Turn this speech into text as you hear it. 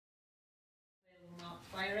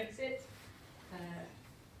fire exit.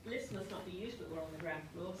 Lifts must not be used, but we're on the ground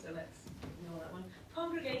floor, so let's ignore that one.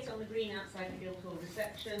 Congregate on the green outside the Guildhall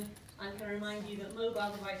reception, and can remind you that mobile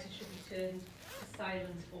devices should be turned to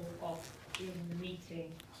silent or off during the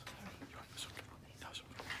meeting.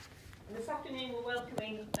 And this afternoon we're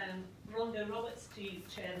welcoming Rondo Roberts to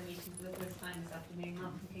chair the meeting for the first time this afternoon.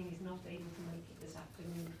 Martin King is not able to make it this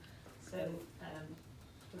afternoon, so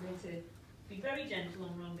we're going to be very gentle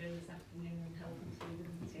on Rondo this afternoon and help him through the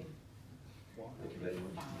meeting. Thank you very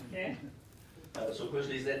much. Yeah. So,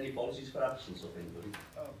 firstly, is there any policies for absence of anybody?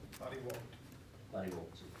 Barry Watt. Barry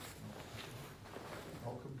Watson.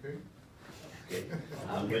 Malcolm King. Okay.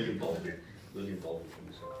 And William Baldwin. William Baldwin from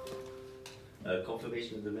myself.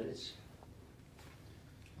 Confirmation of the minutes.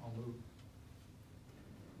 I'll move.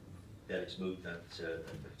 Derek's moved that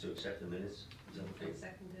to accept the minutes. Is that okay?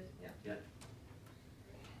 Seconded, yeah. Yeah.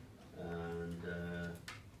 And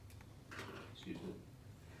excuse me.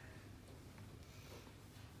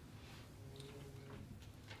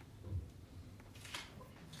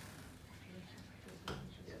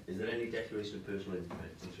 Is there any declaration of personal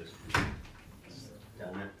interest?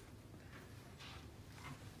 Dana?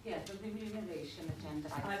 Yeah, the remuneration agenda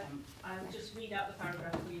item. I'll just read out the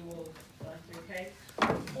paragraph for you all, okay?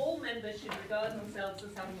 All members should regard themselves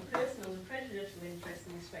as having a personal and prejudicial interest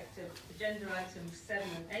in respect of agenda items 7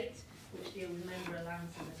 and 8, which deal with member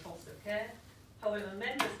allowance and the cost of care. However,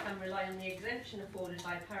 members can rely on the exemption afforded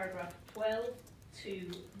by paragraph 12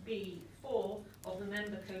 to B4 of the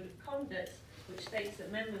Member Code of Conduct, which states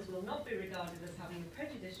that members will not be regarded as having a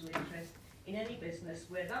prejudicial interest in any business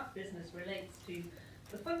where that business relates to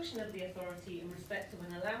the function of the authority in respect of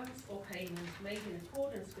an allowance or payment made in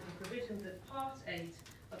accordance with the provisions of Part 8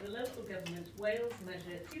 of the Local Government Wales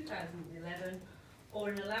Measure 2011, or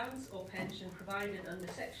an allowance or pension provided under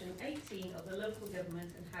Section 18 of the Local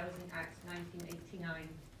Government and Housing Act 1989.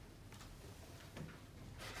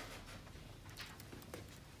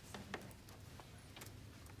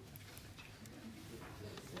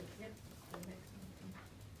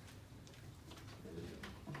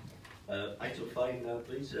 Item 5 now,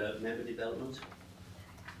 please. Member development.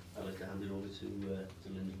 I'd like to hand it over to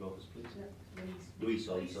Linda Roberts, please. No, Louise,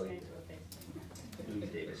 sorry. Okay. Louise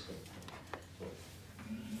Davis. So,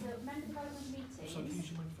 member development meetings. Sorry, can you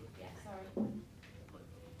use your microphone? Yeah, sorry.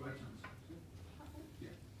 Right.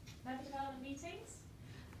 Yeah. Member development meetings.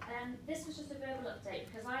 This was just a verbal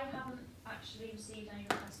update because I haven't actually received any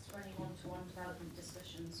requests for any one-to-one development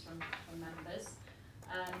discussions from members.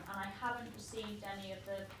 And I haven't received any of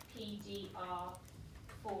the PDR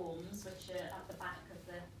forms, which are at the back of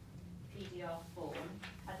the PDR form.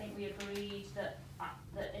 I think we agreed that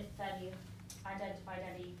if any identified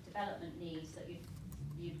any development needs, that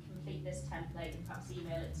you'd complete this template and perhaps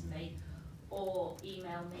email it to me, or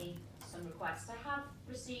email me some requests. I have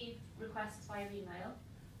received requests via email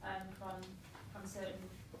from certain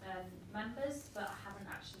members, but I haven't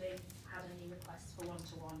actually had any requests for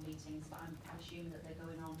one-to-one meetings, but I'm assuming that they're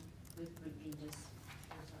going on with group leaders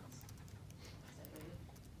as well. Is that really?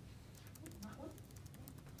 That one?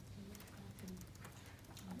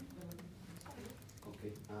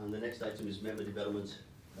 Okay. And the next item is member development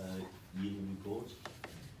yearly report.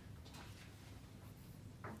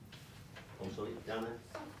 Oh, sorry, Dana.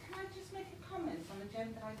 So can I just make a comment on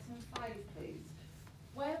agenda item 5, please?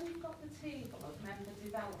 Where we've got the table of member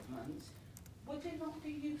development, would it not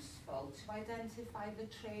be useful to identify the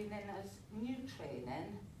training as new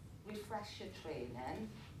training, refresher training,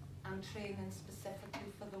 and training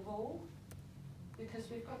specifically for the role? Because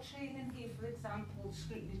we've got training here, for example,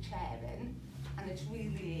 scrutiny chairing, and it's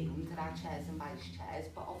really aimed at our chairs and vice chairs,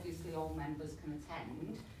 but obviously all members can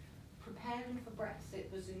attend. Preparing for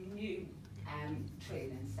Brexit was a new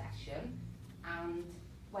training session, and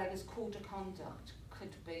whereas code of conduct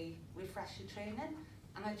could be refresher training,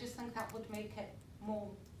 and I just think that would make it more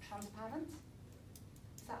transparent.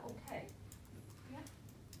 Is that okay? Yeah.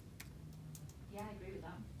 Yeah, I agree with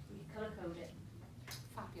that. We could colour code it.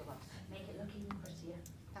 Fabulous. Make it look even prettier.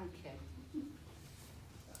 Thank you.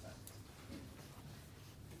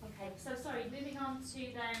 Okay, so sorry, moving on to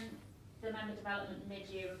then the member development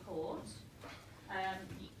mid-year report.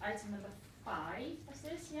 Item number 5, this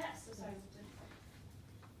is, yes, so sorry.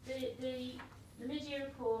 The mid-year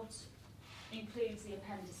report includes the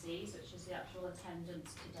appendices, which is the actual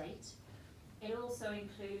attendance to date. It also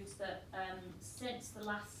includes that since the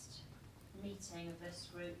last meeting of this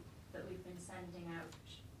group, that we've been sending out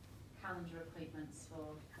calendar appointments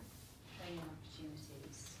for training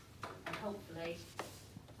opportunities, and hopefully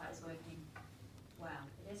that is working well.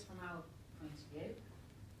 It is from our point of view.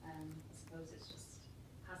 I suppose it's just,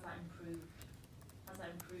 has that improved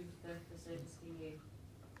the service for you?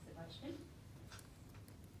 question.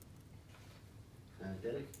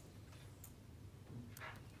 Derek?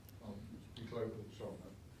 I'll speak loud with the song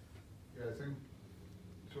now. Yeah, I think,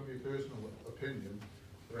 it's only a personal opinion,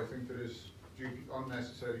 but I think there is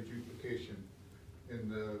unnecessary duplication in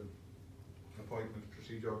the appointment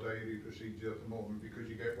procedure or diary procedure at the moment, because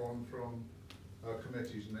you get one from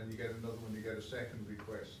committees and then you get another one, you get a second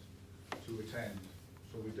request to attend.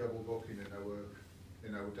 So we're double booking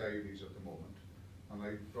in our diaries at the moment. And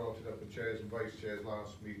I brought it up with chairs and vice chairs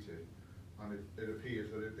last meeting, and it appears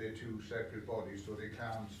that they're two separate bodies, so they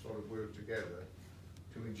can't sort of work together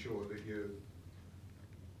to ensure that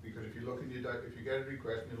because if you look in if you get a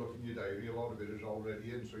request and you look in your diary, a lot of it is already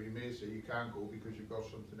in, so you may say you can't go because you've got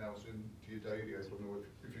something else in your diary. I don't know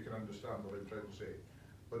if you can understand what I'm trying to say.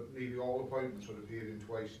 But nearly all appointments would appear in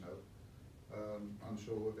twice now. And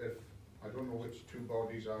so I don't know which two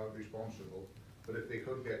bodies are responsible, but if they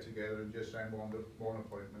could get together and just send one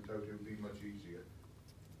appointment out, it would be much easier.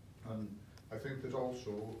 And I think there's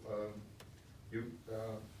also,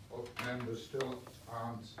 members still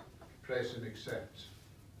aren't pressing accept,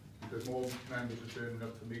 because more members are turning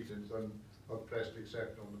up for meetings than have pressed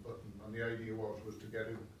accept on the button. And the idea was to get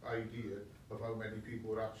an idea of how many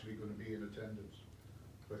people were actually going to be in attendance.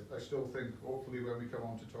 But I still think, hopefully when we come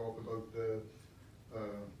on to talk about the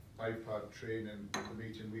iPad training, the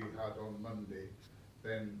meeting we had on Monday,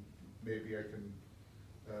 then maybe I can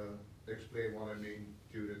explain what I mean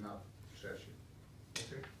during that session.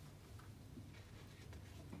 Okay?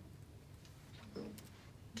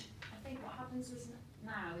 I think what happens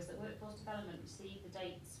now is that Workforce Development receive the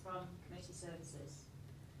dates from committee services.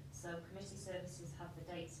 So committee services have the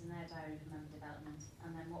dates in their diary for member development,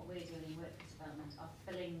 and then what we're doing in Workforce Development are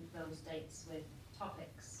filling those dates with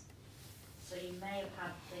topics. So you may have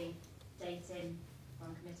had the date in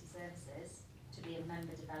from committee services to be a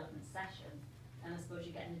member development session, and I suppose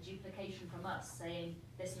you're getting a duplication from us saying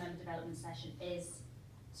this member development session is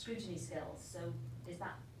scrutiny skills. So is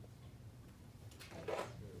that?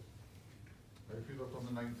 If you look on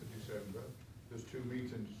the 9th of December, there's two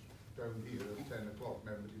meetings down here at 10 o'clock,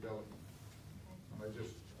 member development. And I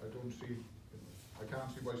can't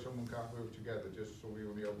see why someone can't work together just so we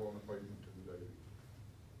only have one appointment in the diary.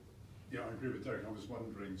 Yeah, I agree with Derek. I was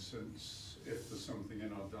wondering, since if there's something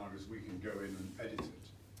in our diaries, we can go in and edit it.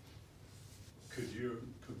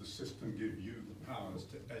 Could the system give you the powers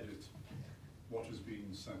to edit what has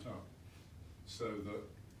been set up, so that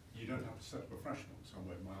you don't have to set up a fresh one? So I'm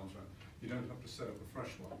waving my arms around. You don't have to set up a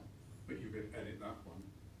fresh one, but you can edit that one.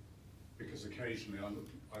 Because occasionally I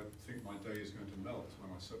think my day is going to melt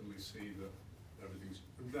when I suddenly see that everything's,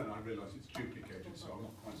 and then I realise it's duplicated, so I'm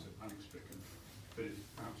not quite so panic stricken. But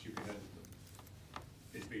perhaps you can edit them.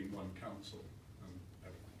 It's been one council and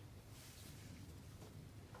everything.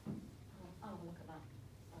 I'll have a look at that.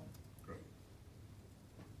 Great.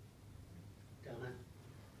 Donna?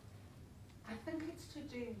 I think it's to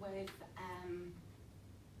do with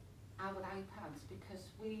our iPads, because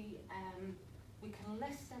we can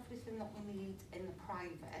list everything that we need in the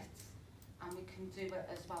private, and we can do it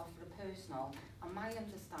as well for the personal. And my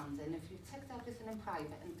understanding, if you've ticked everything in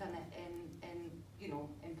private and done it in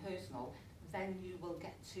personal, then you will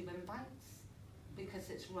get 2 invites, because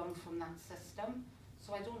it's run from that system.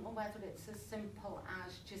 So I don't know whether it's as simple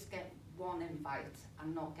as just get 1 invite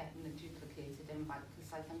and not getting a duplicated invite,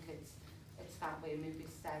 because I think it's that way. Maybe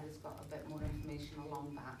Sarah's got a bit more information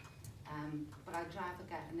along that. But I'd rather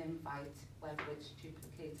get an invite, whether it's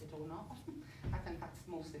duplicated or not. I think that's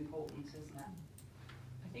most important, isn't it?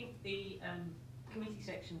 I think the committee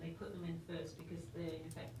section, they put them in first because they're in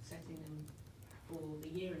effect setting them for the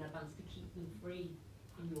year in advance to keep them free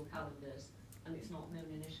in your calendars, and it's not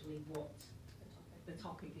known initially what the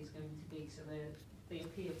topic is going to be, so they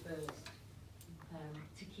appear first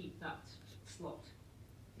to keep that slot.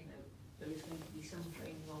 You know, there is going to be some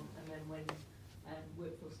training on, and then when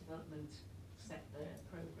Workforce Development set their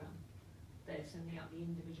programme, they're sending out the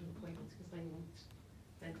individual appointments, because they want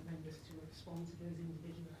their members to respond to those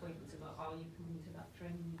individual appointments about how you come into that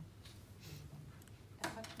training.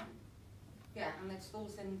 Yeah, and it's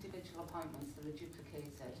those individual appointments that are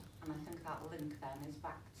duplicated, and I think that link then is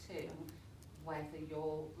back to whether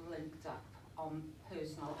you're linked up on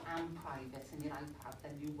personal and private in your iPad,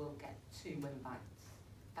 then you will get 2 invites.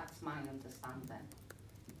 That's my understanding.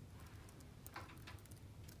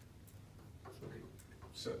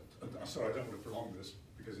 So, sorry, I don't want to prolong this,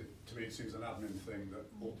 because to me it seems an admin thing that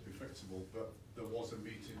ought to be fixable, but there was a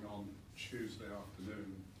meeting on Tuesday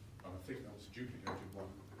afternoon, and I think that was a duplicated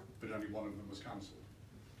one, but only one of them was cancelled.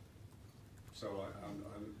 So, and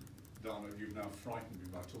Dana, you've now frightened me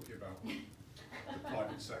by talking about the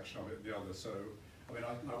private section of it, the other. So, I mean,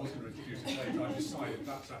 I was going to introduce it later, I decided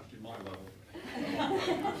that's actually my level.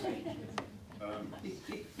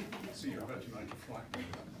 So you're about to make a flag.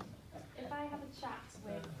 If I have a chat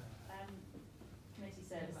with committee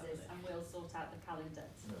services and we'll sort out the calendar,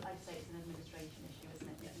 I'd say it's an administration issue, isn't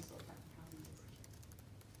it? We can sort out the calendars.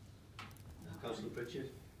 Councillor Pritchard.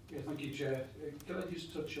 Yeah, thank you, Chair. Can I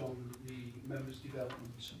just touch on the members'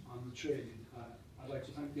 development and the training? I'd like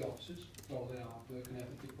to thank the officers for all their hard work and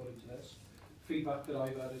effort they put into this. Feedback that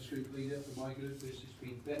I've had as group leader for my group is it's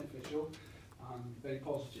been beneficial and very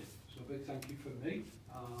positive. So a big thank you from me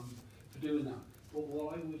for doing that. But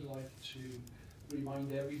what I would like to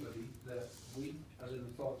remind everybody that we, as an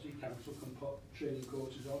authority, council, can put training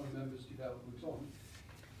courses on and members' development on.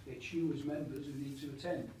 It's you as members who need to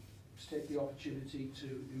attend. Just take the opportunity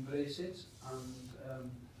to embrace it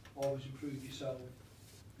and always improve yourselves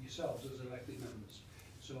as elected members.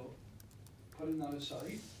 So putting that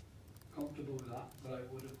aside, comfortable with that, but I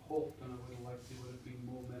would have hoped and I would have liked there would have been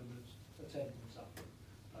more members attending that.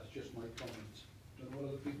 That's just my comment. Don't know what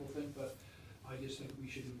other people think, but I just think we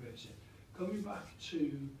should embrace it. Coming back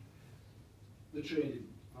to the training,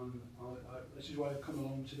 and this is why I've come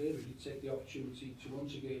along today, really to take the opportunity to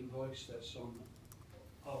once again voice this on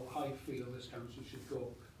how I feel this council should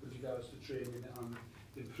go with regards to training and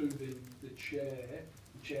improving the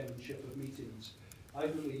chairmanship of meetings. I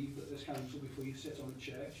believe that this council, before you sit on a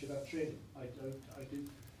chair, should have training. I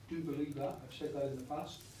do believe that. I've said that in the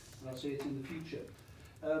past, and I'll say it in the future.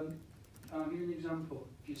 I'll give you an example.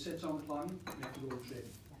 If you sit on planning, you have to go on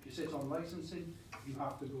training. If you sit on licensing, you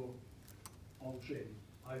have to go on training.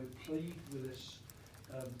 I would plead with this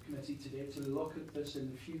committee today to look at this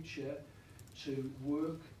in the future, to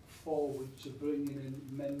work forward to bringing in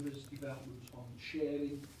members' development on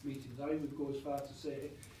chairing meetings. I would go as far to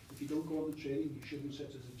say, if you don't go on the training, you shouldn't sit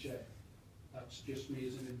as a chair. That's just me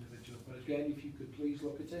as an individual. But again, if you could please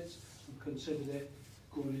look at it and consider it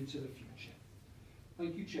going into the future.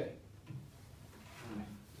 Thank you, Chair.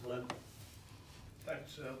 Hello.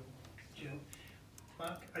 Thanks, Jim.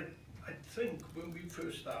 Mark, I think when we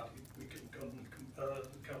first started, we got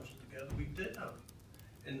the council together, we did have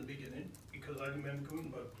in the beginning, because I remember going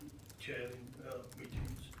about chairing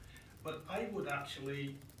meetings. But I would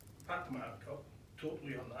actually back Mark up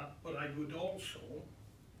totally on that, but I would also,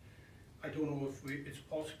 I don't know if it's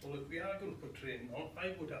possible, if we are going to put training on,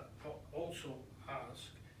 I would also ask,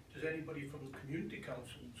 does anybody from the community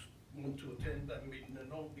councils want to attend that meeting or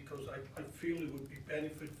not? Because I feel it would be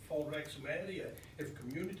benefit for Wrexham area if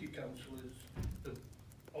community council is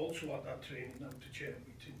also at that training now to chair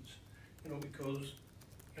meetings, you know, because,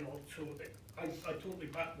 you know, so I totally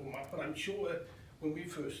back on that, but I'm sure when we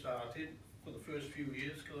first started, for the first few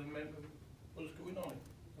years, because I remember what was going on,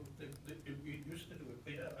 we used to do it,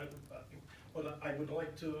 but yeah, I would back him. But I would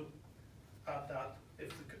like to add that if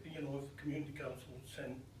the, you know, if the community council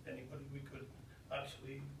send anybody, we could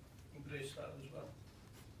actually embrace that as well.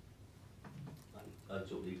 I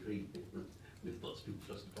totally agree with what's been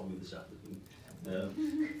thrust upon me this afternoon.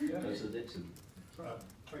 Councillor Dixon.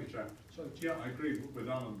 Thank you, Chair. So, yeah, I agree with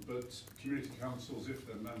Alan, but community councils, if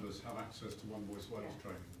their members, have access to One Voice Wales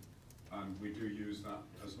training, and we do use that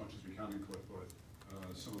as much as we can in Coedpoeth.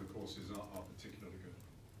 Some of the courses are particularly good.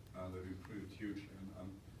 They've improved hugely, and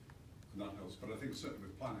that helps. But I think certainly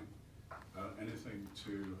with planning, anything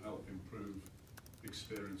to help improve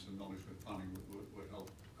experience and knowledge with planning would help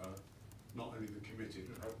not only the committee,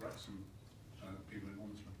 but help Wrexham people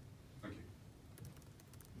enormously. Thank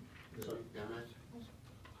you. Sorry, Janet.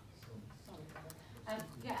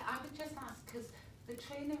 Yeah, I would just ask, because the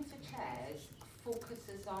training for chairs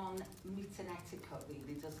focuses on meeting etiquette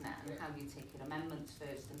really, doesn't it, and how you take your amendments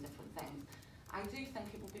first and different things. I do think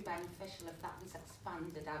it would be beneficial if that was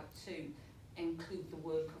expanded out to include the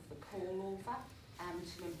work of the call-over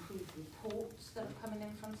to improve reports that are coming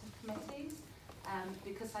in front of committees,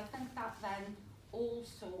 because I think that then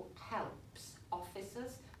also helps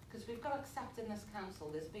officers, because we've got to accept in this council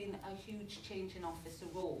there's been a huge change in officer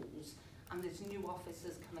roles and there's new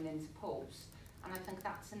officers coming into post, and I think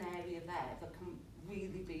that's an area there that can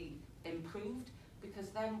really be improved, because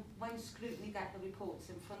then when scrutiny get the reports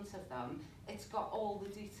in front of them, it's got all the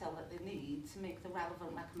detail that they need to make the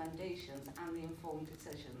relevant recommendations and the informed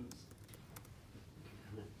decisions.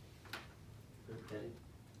 Okay.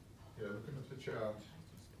 Yeah, looking at the chart,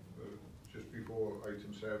 just before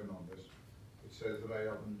item 7 on this, it says that I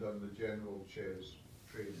haven't done the general chairs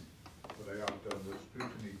training, but I have done the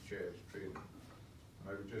scrutiny chairs training. And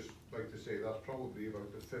I would just like to say that's probably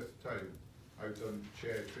about the 5th time I've done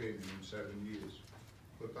chair training in 7 years,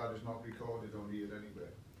 but that is not recorded on here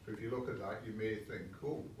anywhere. So if you look at that, you may think,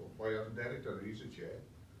 oh, well, why hasn't Derek done it? He's a chair.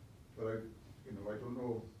 But I I don't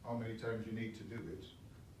know how many times you need to do it.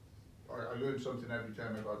 I learn something every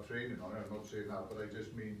time I got training on it, I'm not saying that, but I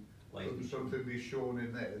just mean, couldn't something be shown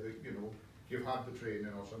in there that, you know, you've had the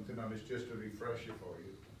training or something and it's just a refresher for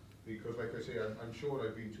you? Because like I say, I'm sure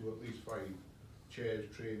I've been to at least 5 chairs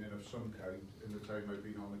training of some kind in the time I've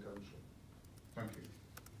been on the council. Thank you.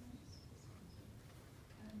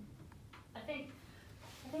 I think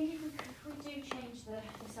if we do change the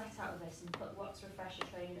set out of this and put what's refresher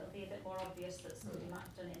training, it'll be a bit more obvious that somebody might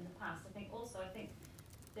have done it in the past. I think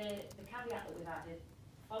the caveat that we've added,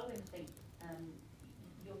 following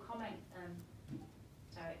your comment,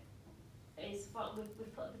 is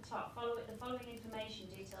we've put at the top, the following information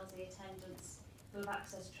details the attendance who have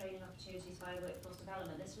accessed training opportunities via workforce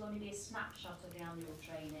development. This will only be a snapshot of the annual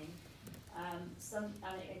training. Some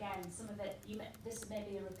of it, this may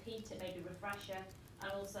be a repeat, it may be a refresher,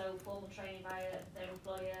 and also formal training via their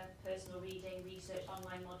employer, personal reading, research,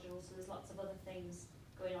 online modules, so there's lots of other things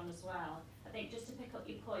going on as well. I think just to pick up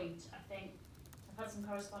your point, I think I've had some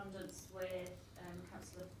correspondence with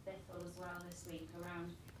Councillor Bithell as well this week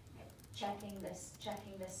around checking this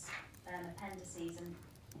appendices, and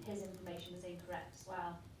his information was incorrect as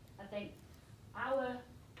well. I think our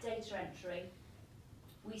data entry,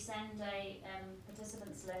 we send a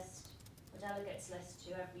participants list, a delegates list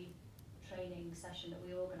to every training session that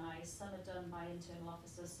we organise. Some are done by internal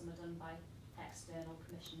officers, some are done by external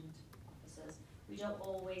commissioned officers. We don't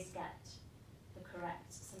always get the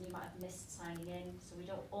correct, somebody might have missed signing in, so we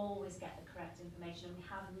don't always get the correct information, and we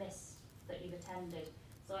have missed that you've attended.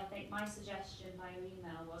 So I think my suggestion via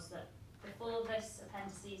email was that before this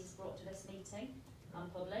appendices is brought to this meeting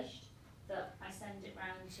and published, that I send it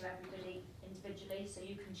round to everybody individually so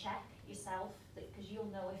you can check yourself, because you'll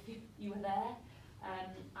know if you were there,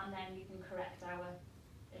 and then you can correct our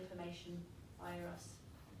information via us.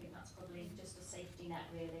 I think that's probably just a safety net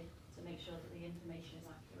really, to make sure that the information is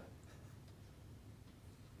accurate.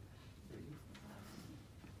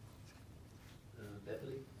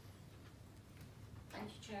 Beverly? Thank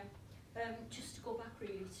you, Chair. Just to go back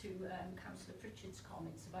really to Councillor Pritchard's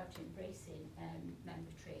comments about embracing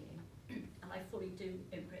member training, and I fully do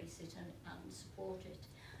embrace it and support it.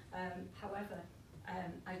 However,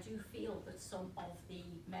 I do feel that some of the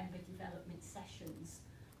member development sessions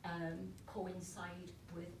coincide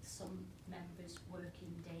with some members'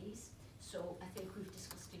 working days. So I think we've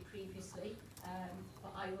discussed it previously,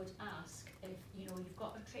 but I would ask if, you know, you've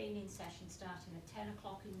got a training session starting at 10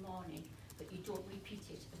 o'clock in the morning, but you don't repeat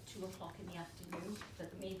it at 2 o'clock in the afternoon,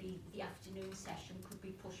 that maybe the afternoon session could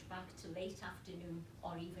be pushed back to late afternoon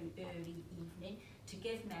or even early evening, to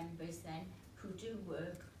give members then who do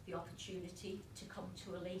work the opportunity to come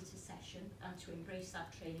to a later session and to embrace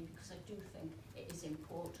that training, because I do think it is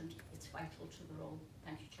important, it's vital to the role.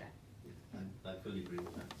 Thank you, Chair. I fully agree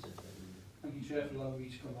with that. Thank you, Chair, for allowing me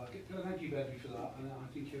to come back. Thank you, Beverly, for that, and I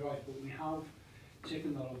think you're right, but we have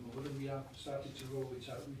taken that on board and we have started to roll it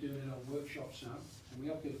out. We're doing it on workshops now, and we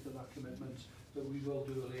have given that commitment that we will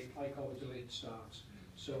do a late, I call it a late start.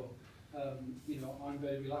 So, you know, I'm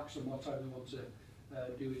very relaxed on what time we want to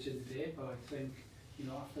do it in the day, but I think, you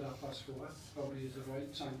know, after 4:30 probably is the right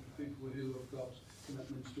time for people who have got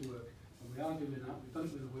commitments to work. And we are doing that. We've done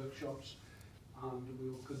it with the workshops, and we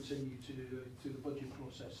will continue to do it through the budget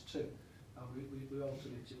process too. And we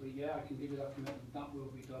alternate it. But yeah, I can give you that commitment. That will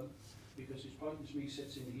be done, because it's pointless me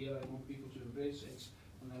sitting here. I want people to embrace it,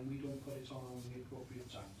 and then we don't put it on the appropriate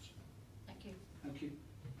times. Thank you. Thank you.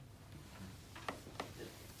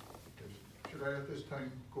 Should I at this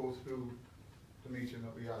time go through the meeting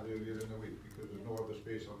that we had earlier in the week, because there's no other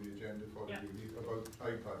space on the agenda for it really, about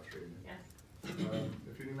iPad training? Yes.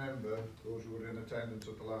 If you remember, those who were in attendance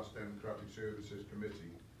at the last Democratic Services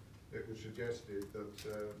Committee, it was suggested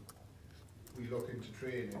that we look into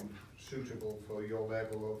training suitable for your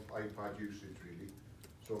level of iPad usage really.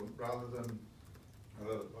 So rather than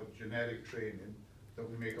a generic training, that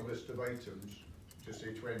we make a list of items, just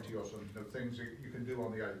say 20 or something, of things that you can do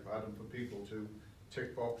on the iPad, and for people to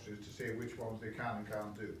tick boxes to say which ones they can and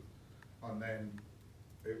can't do. And then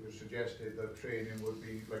it was suggested that training would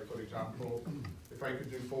be, like for example, if I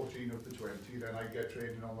could do 14 of the 20, then I get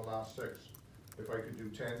training on the last 6. If I could do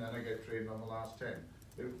 10, then I get training on the last 10.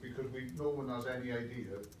 Because no one has any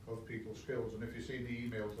idea of people's skills, and if you see the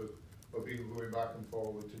emails of people going back and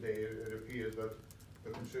forward today, it appears that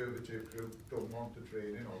the Conservative group don't want the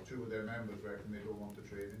training, or 2 of their members reckon they don't want the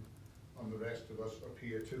training, and the rest of us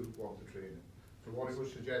appear to want the training. So what it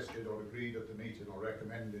was suggested or agreed at the meeting, or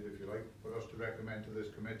recommended if you like, for us to recommend to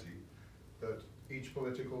this committee, that each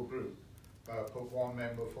political group put 1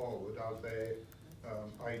 member forward as their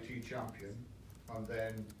IT champion, and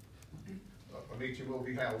then a meeting will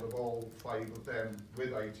be held of all 5 of them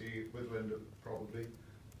with IT, with Linda probably,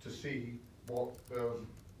 to see what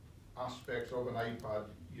aspects of an iPad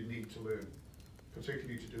you need to learn,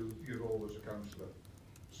 particularly to do your role as a councillor,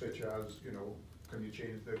 such as, you know, can you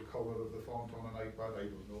change the colour of the font on an iPad? I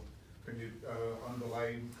don't know. Can you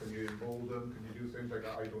underline? Can you embolden? Can you do things like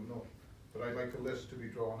that? I don't know. But I'd like a list to be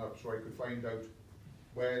drawn up so I could find out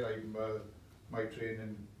where my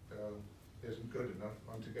training isn't good enough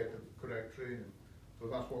and to get the correct training. So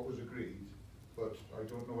that's what was agreed. But I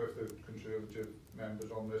don't know if the Conservative members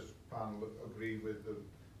on this panel agree with the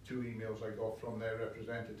 2 emails I got from their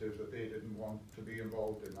representatives that they didn't want to be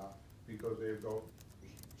involved in that because they've got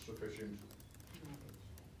sufficient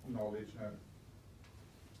knowledge now.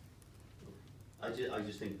 I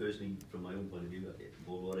just think personally, from my own point of view,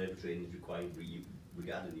 whatever training is required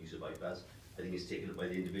regarding the use of iPads, I think it's taken up by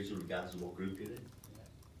the individual regardless of what group you're in.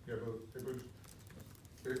 Yeah, but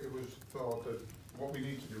it was thought that what we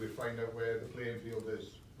need to do is find out where the playing field is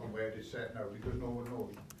and where it is set now, because no one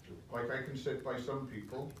knows. Like I can sit by some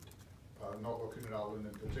people, not looking at Alan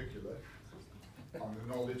in particular, on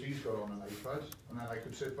the knowledge he's got on an iPad, and then I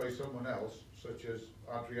could sit by someone else, such as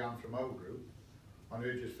Adrienne from our group, and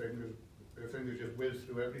her fingers just whiz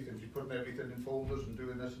through everything. She's putting everything in folders and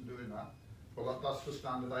doing this and doing that. Well, that's the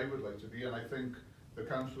standard I would like to be, and I think the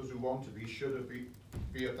councillors who want to be should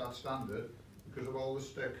be at that standard because of all the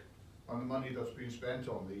stick and the money that's been spent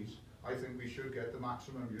on these. I think we should get the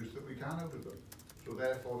maximum use that we can out of them. So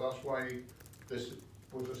therefore, that's why this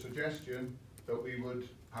was a suggestion that we would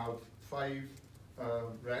have 5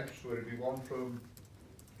 reps, so it'd be 1 from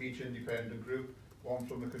each independent group, 1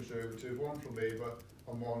 from the Conservative, 1 from Labour,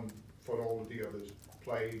 and 1 for all of the others,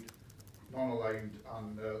 Plaid, non-aligned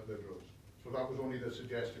and Liberals. So that was only the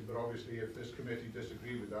suggestion, but obviously if this committee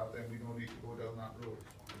disagree with that, then we don't need to go down that road.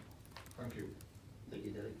 Thank you. Thank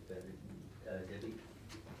you, Derek. Debbie?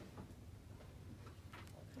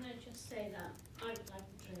 Can I just say that I would like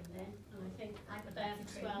to train then, and I think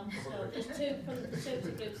as well. So there's 2 from the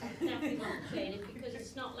Conservative groups that definitely want training because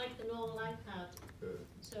it's not like the normal iPad.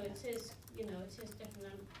 So it is, you know, it is different.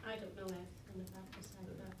 And I don't know everything about this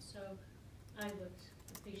iPad, so I would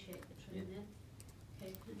appreciate the training.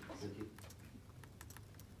 Okay, thanks. Thank you.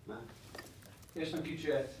 Matt? Yes, thank you,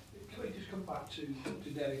 Chair. Can I just come back to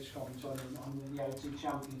Derek's comment on the IT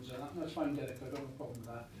champions and that? That's fine, Derek, I don't have a problem with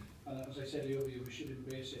that. And as I said earlier, we should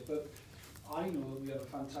embrace it. But I know that we have a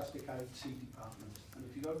fantastic IT department. And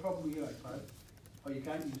if you've got a problem with your iPad, or you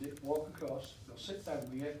can't use it, walk across, they'll sit down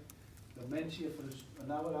with you, they'll mentor you for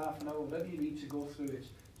an hour, half an hour, whatever you need to go through it.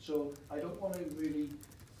 So I don't want to really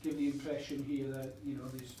give the impression here that, you know,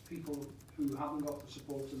 there's people who haven't got the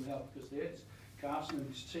support and the help, because there's Carson and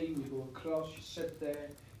his team, you go across, you sit there,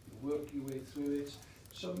 you work your way through it.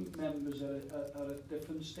 Some members are at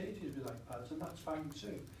different stages with iPads, and that's fine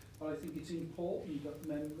too. But I think it's important that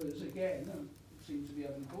members, again, and seem to be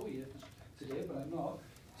having a go here today, but I'm not,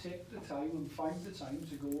 take the time and find the time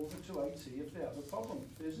to go over to IT if they have a problem.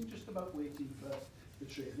 It isn't just about waiting for the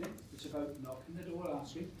training, it's about knocking the door,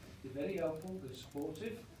 asking. They're very helpful, they're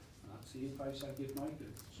supportive, and that's the advice I give my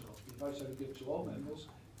group. So the advice I would give to all members,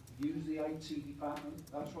 use the IT department,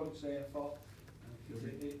 that's what it's there for.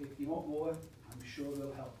 And if you want more, I'm sure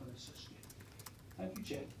they'll help and assist you. Thank you,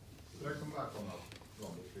 Chair. Could I come back on that,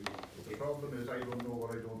 Ronald, please? The problem is I don't know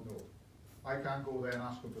what I don't know. I can't go there and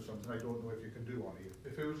ask them for something I don't know if you can do on here.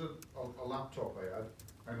 If it was a laptop I had,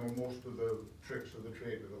 I know most of the tricks of the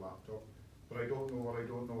trade with a laptop, but I don't know what I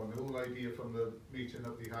don't know. And the whole idea from the meeting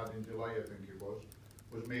that we had in July, I think it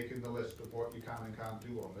was making the list of what you can and can't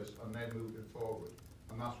do on this and then moving forward.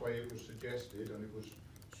 And that's why it was suggested, and it was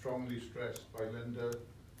strongly stressed by Linda,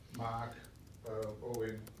 Mark,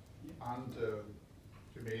 Owen, and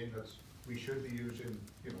Jermaine, that we should be using,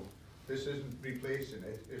 you know, this isn't replacing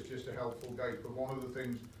it, it's just a helpful guide. But one of the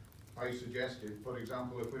things I suggested, for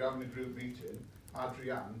example, if we're having a group meeting,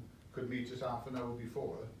 Adrienne could meet us half an hour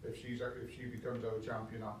before, if she becomes our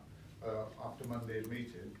champion after Monday's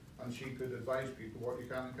meeting, and she could advise people what you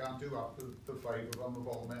can and can't do after the 5 of them have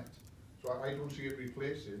all met. So I don't see it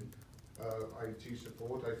replacing IT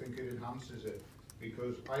support. I think it enhances it,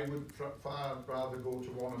 because I would far rather go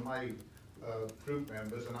to one of my group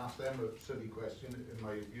members and ask them a silly question, in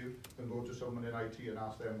my view, than go to someone in IT and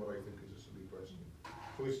ask them what I think is a silly question.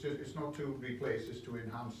 So it's not to replace, it's to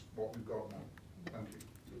enhance what we've got now. Thank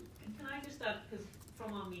you. Can I just add, because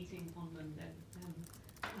from our meeting on Monday,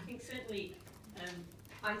 I think certainly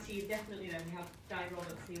IT is definitely there. We have Di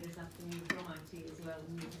Roberts here this afternoon from IT as well,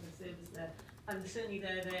 and we have a service there. And certainly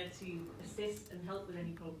they're there to assist and help with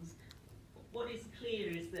any problems. What is clear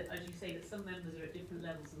is that, as you say, that some members are at different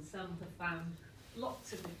levels, and some have found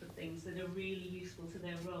lots of different things that are really useful to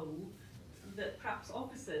their role that perhaps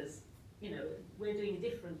officers, you know, we're doing a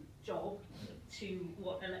different job to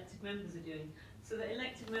what elected members are doing. So that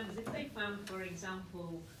elected members, if they found, for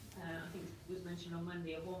example, I think it was mentioned on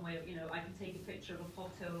Monday, of one way of, you know, I can take a picture of a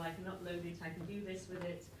pothole, I can upload it, I can do this with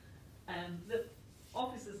it, that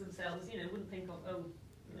officers themselves, you know, wouldn't think of, oh,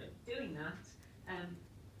 you know, doing that,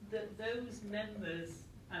 that those members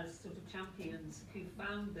as sort of champions who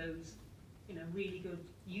found those, you know, really good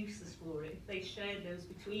uses for it, if they shared those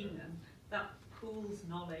between them, that pools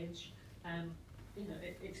knowledge, you know,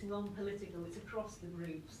 it's non-political, it's across the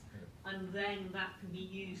groups, and then that can be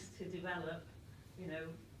used to develop, you know,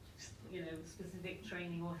 specific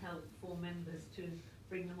training or help for members to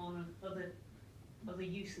bring them on other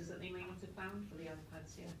uses that they may not have found for the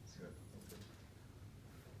iPads yet.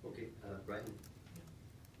 Okay, Brian.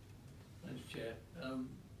 Thanks, Chair.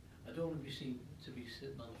 I don't want to be seen to be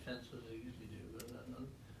sitting on the fence as I usually do,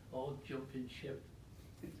 or jumping ship.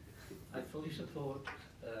 I fully support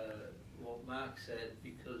what Mark said,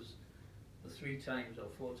 because the 3 times or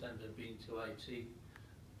 4 times I've been to IT,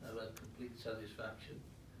 I've had complete satisfaction.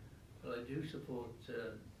 But I do support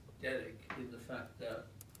Derek in the fact that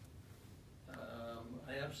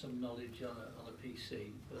I have some knowledge on a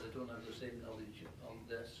PC, but I don't have the same knowledge on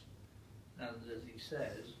this. And as he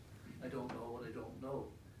says, I don't know what I don't know.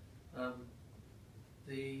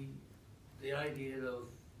 The idea of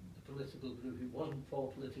the political group, it wasn't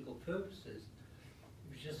for political purposes.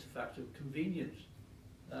 It was just a fact of convenience.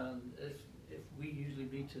 And if we usually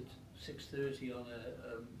meet at 6:30 on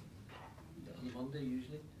a Monday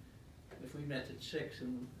usually, if we met at 6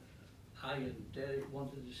 and I and Derek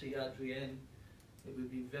wanted to see Adrienne, it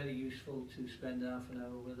would be very useful to spend half an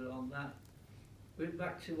hour with her on that. We're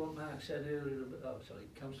back to what Mark said earlier,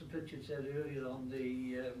 Councillor Pritchard said earlier on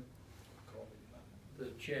the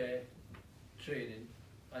chair training.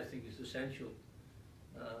 I think is essential.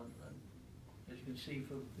 And as you can see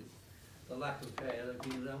from the lack of hair, I've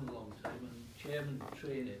been around a long time, and chairman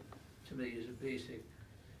training to me is a basic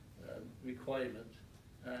requirement.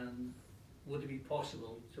 And would it be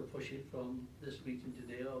possible to push it from this meeting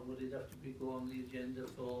today, or would it have to go on the agenda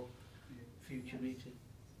for future meeting?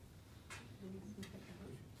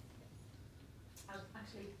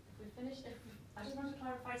 Actually, if we finished, I just want to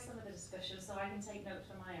clarify some of the discussion so I can take note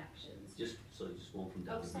for my actions. Just one from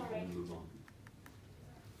Derek before we move on.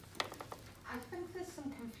 I think there's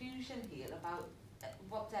some confusion here about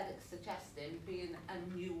what Derek's suggesting being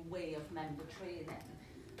a new way of member training,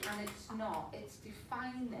 and it's not. It's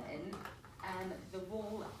defining the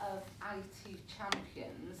role of IT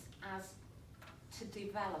champions as to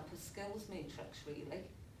develop a skills matrix, really,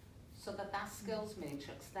 so that skills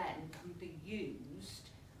matrix then can be used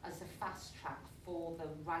as a fast track for the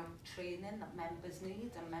right training that members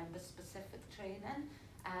need, and member-specific training.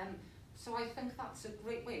 So I think that's a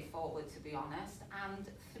great way forward, to be honest, and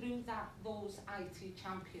through those IT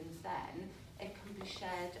champions then, it can be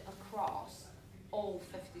shared across all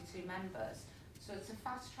 52 members. So it's a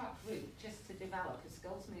fast track route just to develop a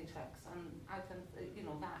skills matrix, and I think that, you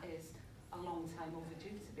know, that is a long time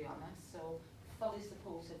overdue, to be honest. So fully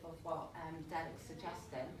supportive of what Derek's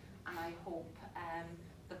suggesting, and I hope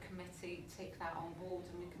the committee take that on board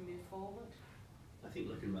and we can move forward. I think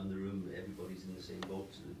looking around the room, everybody's in the same boat,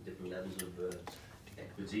 different levels of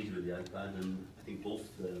expertise with the iPad, and I think both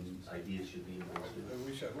ideas should be involved. I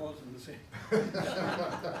wish I was in the same.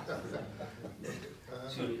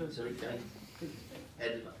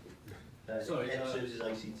 Sorry, Head Services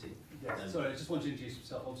ICT. Yes, sorry, I just want to introduce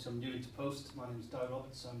myself. Obviously, I'm newly to post. My name is Di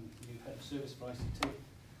Roberts. I'm new Head of Service for ICT.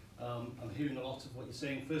 I'm hearing a lot of what you're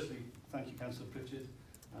saying. Firstly, thank you, Councillor Pritchard,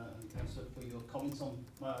 and Councillor, for your comments on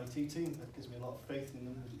my IT team. That gives me a lot of faith in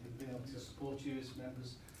them and being able to support you as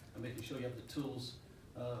members and making sure you have the tools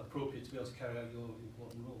appropriate to be able to carry out your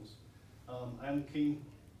important roles. I am keen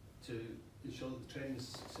to ensure that the training is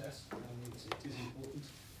a success. It is important,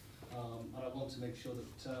 and I want to make sure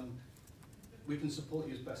that we can support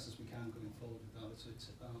you as best as we can going forward with that. So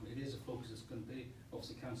it is a focus that's going to be.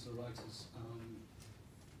 Obviously, Councillor Wright has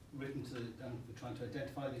written to we're trying to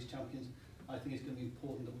identify these champions. I think it's going to be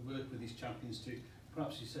important that we work with these champions to,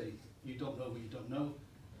 perhaps you say, you don't know what you don't know.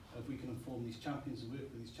 If we can inform these champions and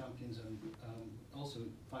work with these champions and also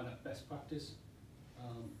find out best practice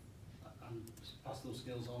and pass those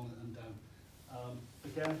skills on and down.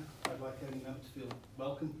 Again, I'd like any member to feel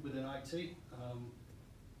welcome within IT.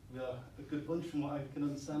 We are a good bunch from what I can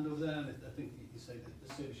understand over there, and I think you say that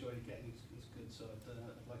the service you're already getting is good, so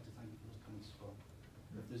I'd like to thank you for those comments as well.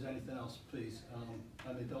 If there's anything else, please.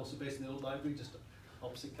 And it's also based in the old library, just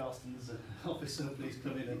opposite Carston's office, so please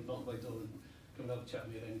come in and knock my door and come and have a chat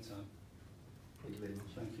with me at any time. Thank you very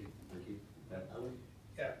much. Thank you. Thank you. Alan?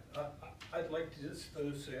 Yeah, I'd like to just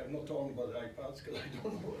say, I'm not talking about iPads because I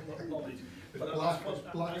don't know enough knowledge. It's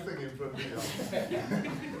black thing in front of you.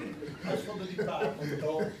 As for the department,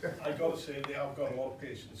 though, I got to say they have got a lot of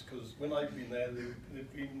patience because when I've been there,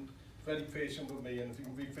 they've been very patient with me, and if you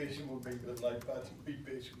can be patient with me with an iPad, you can be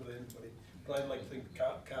patient with anybody. But I'd like to think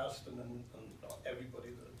Carsten and everybody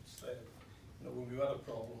that's there, you know, when we had a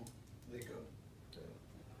problem, they go.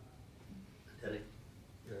 Terry?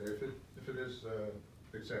 Yeah, if it is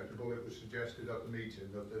acceptable, it was suggested at the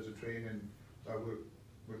meeting that there's a training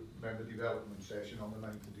with member development session on the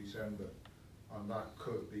 9th of December, and that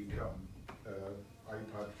could become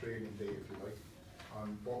iPad training day, if you like.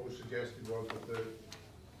 And what was suggested was that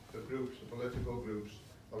the groups, the political groups,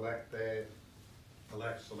 select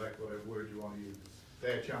whatever word you want to use,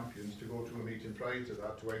 their champions to go to a meeting prior to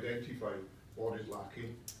that to identify what is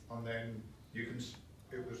lacking, and then you can.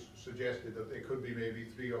 It was suggested that there could be maybe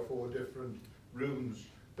 3 or 4 different rooms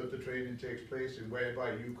that the training takes place in,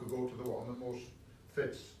 whereby you could go to the one that most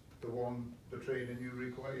fits the training you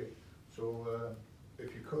require. So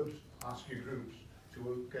if you could ask your groups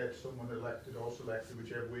to get someone elected or selected,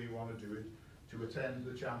 whichever way you want to do it, to attend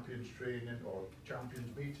the champions training or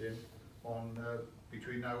champions meeting on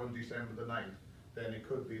between now and December the 9th, then it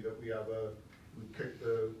could be that we kick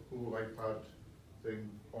the whole iPad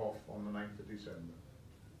thing off on the 9th of December.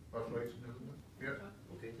 That's right, isn't it? Yeah.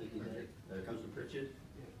 Okay, thank you, Derek. Councillor Pritchard?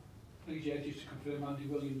 Thank you, Chair. Just to confirm, Andy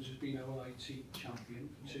Williams has been our IT champion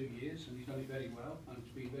for 2 years, and he's done it very well, and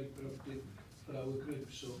it's been very productive for our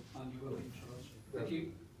group. So, Andy Williams for us. Thank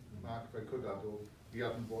you. Mark, if I could add, though, he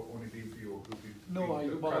hasn't only been for your group. No, I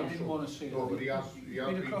didn't want to say that. No, but he has been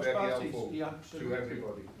very helpful to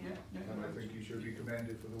everybody. Yeah. And I think he should be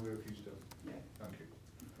commended for the work he's done. Yeah. Thank you.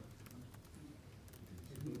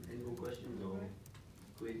 Any more questions or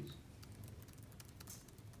queries?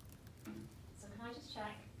 So can I just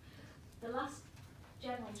check? The last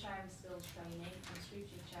general chairing skills training and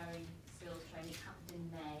scrutiny chairing skills training happened in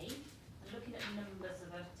May. And looking at the numbers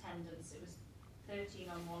of attendance, it was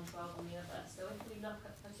 13 on one, 12 on the other. So if we look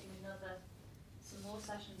at putting some more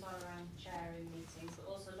sessions on around chairing meetings, but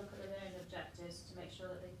also look at the learning objectives to make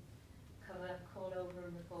sure that they cover call over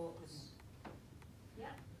and reports.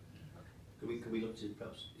 Yeah. Okay. Can we look to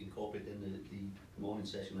perhaps incorporate in the morning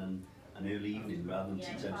session and an early evening rather than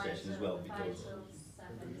tea-time session as well? Because 5 till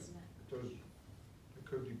 7, isn't it? It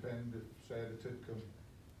could depend if Sarah Titcombe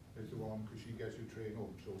is the one, because she gets her train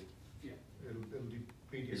home, so yeah, it'll be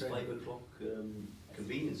is 5 o'clock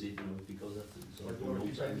convenience, you know, because that's the sort of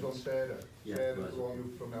it depends on Sarah. Yeah, Sarah's right. the one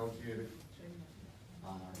who from LGA.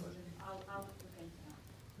 I'll look into that.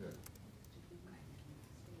 Yeah.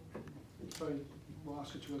 sorry, we'll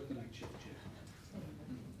ask her to work the night shift, Chair.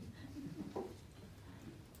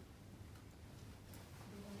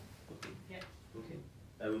 Okay.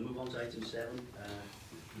 We'll move on to item 7.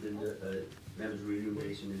 Then the members'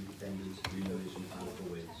 remuneration and independent remuneration panel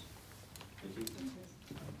for Wales. Thank you.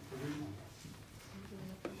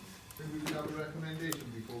 Do we have a recommendation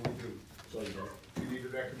before we do? Sorry, Dad. We need a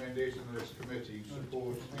recommendation that this committee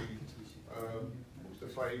supports the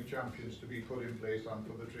 5 champions to be put in place and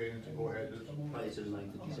for the training to go ahead. Prior to the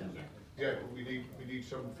 9th of December. Yeah, but we need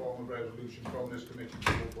some form of resolution from this committee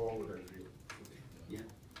to go forward, I feel. Yeah.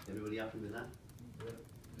 Everybody happy with that? Yeah.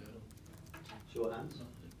 Show of hands.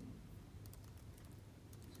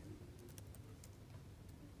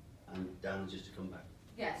 And Dan, just to come back.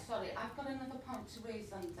 Yeah, sorry, I've got another point to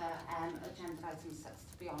raise under agenda item 6,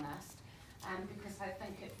 to be honest, because I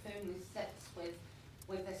think it firmly sits with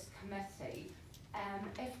this committee.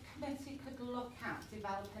 If committee could look at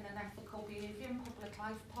developing an ethical behaviour and public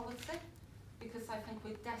life policy, because I think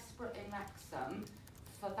we're desperate in Wrexham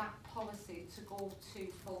for that policy to go to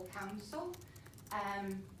full council.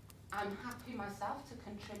 I'm happy myself to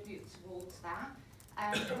contribute towards that.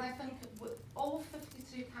 But I think all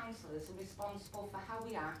 52 councillors are responsible for how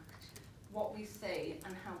we act, what we say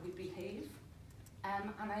and how we behave.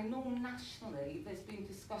 And I know nationally there's been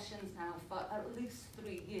discussions now for at least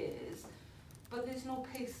 3 years, but there's no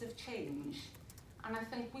pace of change. And I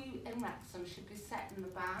think we in Wrexham should be setting the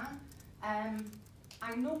bar.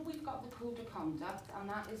 I know we've got the code of conduct, and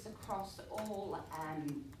that is across all,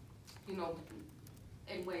 you know,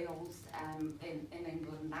 in Wales, in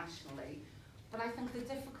England nationally. But I think the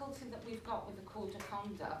difficulty that we've got with the code of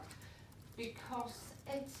conduct, because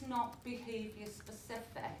it's not behaviour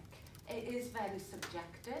specific, it is very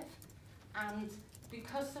subjective, and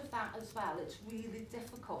because of that as well, it's really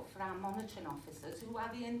difficult for our monitoring officers, who are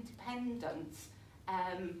the independent,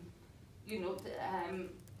 you know,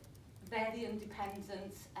 very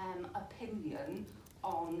independent opinion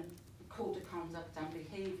on code of conduct and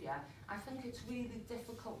behaviour, I think it's really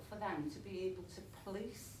difficult for them to be able to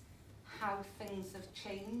police how things have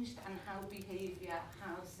changed and how behaviour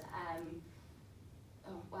has,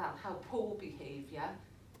 well, how poor behaviour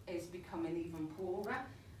is becoming even poorer.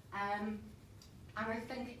 And I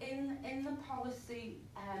think in the policy,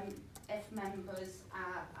 if members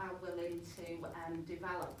are willing to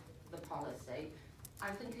develop the policy, I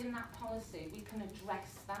think in that policy we can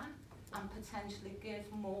address that and potentially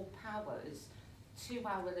give more powers to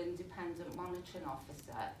our independent monitoring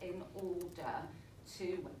officer in order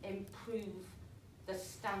to improve the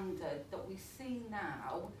standard that we see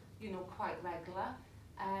now, you know, quite regular.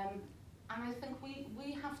 And I think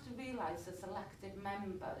we have to realise as elected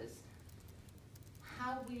members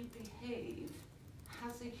how we behave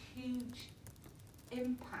has a huge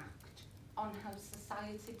impact on how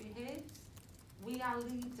society behaves. We are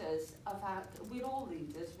leaders of our, we're all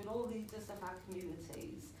leaders of our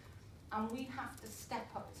communities, and we have to step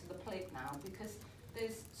up to the plate now because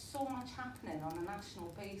there's so much happening on a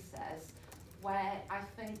national basis where I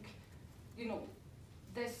think, you know,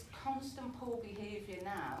 this constant poor behaviour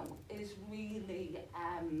now is really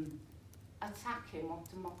attacking what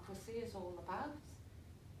democracy is all about.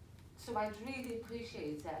 So I'd really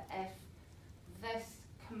appreciate it if this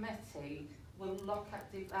committee will look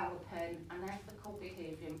at developing an ethical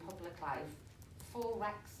behaviour in public life for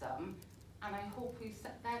Wrexham, and I hope we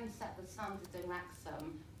then set the standard in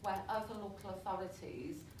Wrexham where other local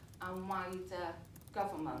authorities and wider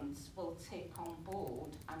governments will take on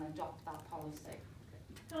board and adopt that policy.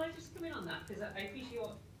 Can I just come in on that, because I appreciate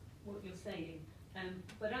what you're saying,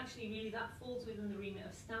 but actually really that falls within the remit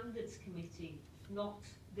of Standards Committee, not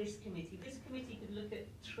this committee. This committee could look at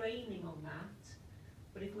training on that,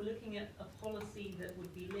 but if we're looking at a policy that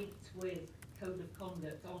would be linked with code of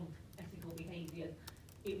conduct on ethical behaviour,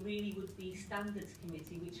 it really would be Standards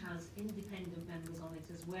Committee, which has independent members on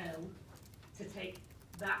it as well, to take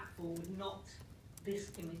that forward, not this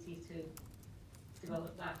committee to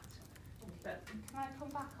develop that. But can I come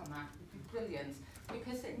back on that? It'd be brilliant,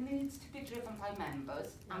 because it needs to be driven by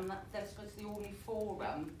members, and that this was the only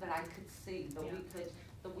forum that I could see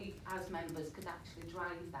that we as members could actually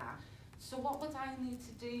drive that. So what would I need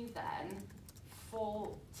to do then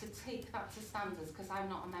to take that to standards, because I'm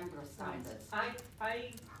not a member of standards? Right.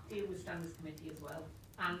 I deal with Standards Committee as well,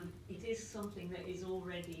 and it is something that is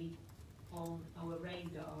already on our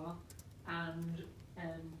radar, and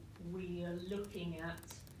we are looking at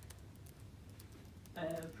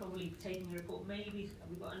probably taking a report. Maybe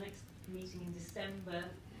we've got a next meeting in December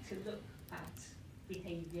to look at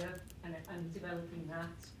behaviour and developing that.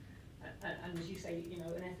 And as you say, you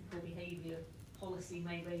know, an ethical behaviour policy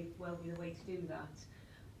may very well be the way to do that.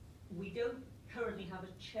 We don't currently have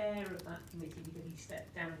a chair of that committee because he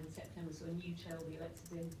stepped down in September, so a new chair will be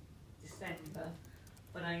elected in December.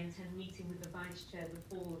 But I intend meeting with the vice chair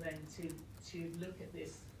before then to look at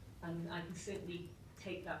this, and I can certainly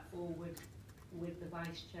take that forward with the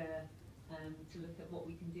vice chair to look at what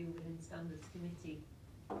we can do within Standards Committee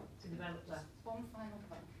to develop that. One final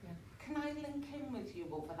point. Yeah. Can I link in with you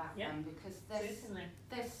over that then? Because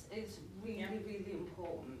this is really, really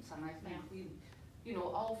important, and I think we, you know,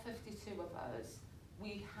 all 52 of us,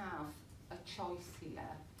 we have a choice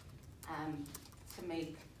here to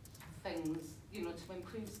make things, you know, to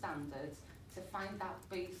improve standards, to find that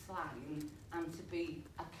baseline and to be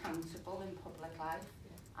accountable in public life.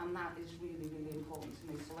 And that is really, really important to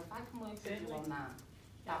me. So if I can work with you on that,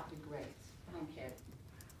 that'd be great. Thank you.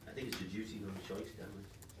 I think it's a duty, not a choice, damn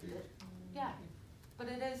it. Yeah, but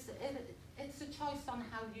it's a choice on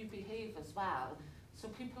how you behave as well. So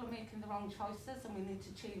people are making the wrong choices, and we need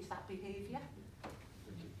to change that behaviour.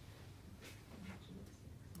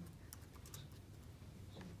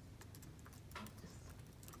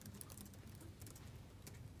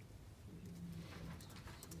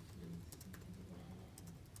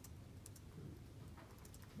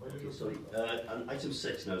 Okay, sorry. And item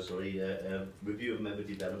 6 now, sorry. Review of member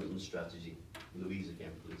development and strategy. Louise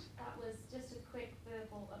again, please. That was just a quick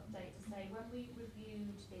verbal update to say when we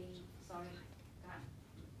reviewed the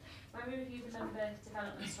member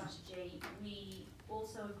development strategy, we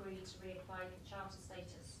also agreed to reapply for charter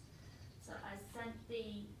status. So I sent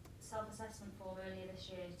the self-assessment form earlier this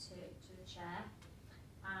year to the chair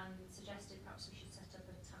and suggested perhaps we should set up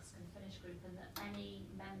a task and finish group, and that any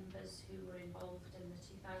members who were involved in the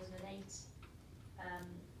 2008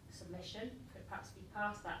 submission could perhaps be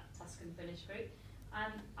part of that task and finish group.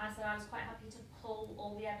 And I said I was quite happy to pull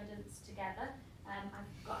all the evidence together. I've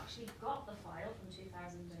actually got the file from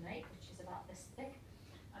 2008, which is about this thick.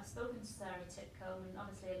 I've spoken to Sarah Titcombe, and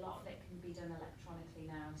obviously a lot of it can be done electronically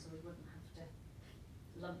now, so we wouldn't have to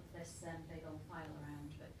lump this big old file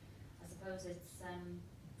around, but I suppose it's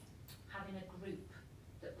having a group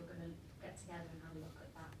that we're going to get together and have a look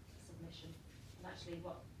at that submission. And actually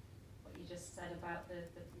what you just said about the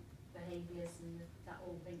behaviours and that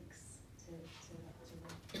all links to that.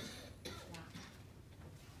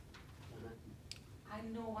 I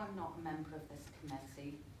know I'm not a member of this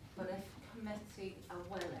committee, but if committee are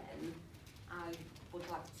willing, I would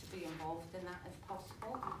like to be involved in that if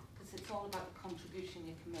possible, because it's all about the contribution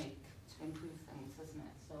you can make to improve things, isn't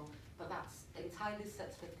it? So, but that's entirely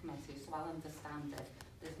sits with committee, so I'll understand it.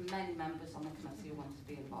 There's many members on the committee who want to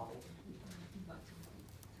be involved.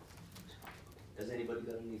 Has anybody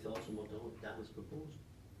got any thoughts on what that was proposed?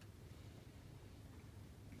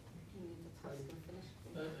 You need the task and finish.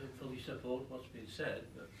 I fully support what's been said,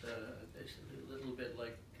 but it's a little bit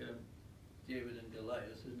like David and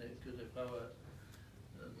Goliath, isn't it? Because if our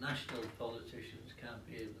national politicians can't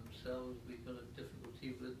behave themselves, we've got a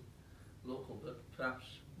difficulty with local, but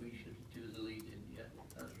perhaps we should do the lead-in yet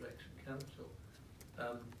as Wrexham Council.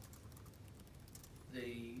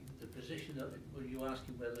 The position that, were you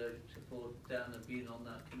asking whether I support Dan being on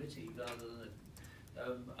that committee rather than,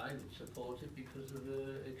 I would support it because of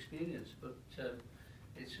experience, but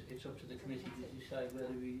it's up to the committee to decide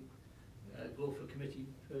whether we go for committee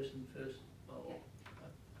person first or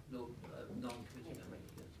non-committee member.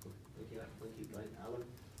 Thank you, right, Alan?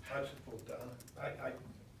 I support Dan. I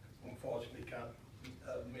unfortunately can't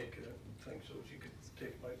make a thing, so she could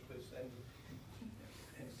take my place then.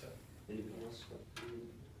 Anything else?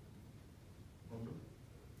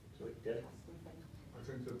 Sorry, Derek? I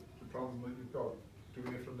think that the problem that you've got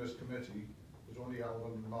doing it from this committee was only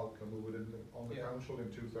Alan and Malcolm who were on the council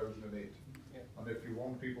in 2008. Yeah. And if you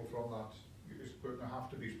want people from that, it's going to have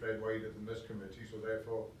to be spread wider than this committee, so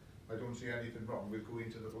therefore I don't see anything wrong with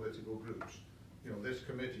going to the political groups. You know, this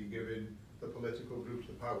committee giving the political groups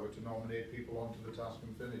the power to nominate people onto the task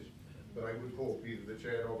and finish. But I would hope either the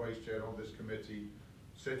chair or vice chair of this committee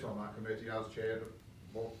sit on that committee as chair,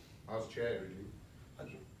 well, as chair really.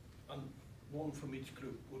 And one from each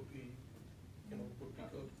group would be, would be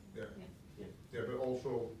good. Yeah, but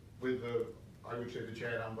also with the, I would say the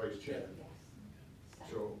chair and vice chair.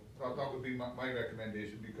 So that would be my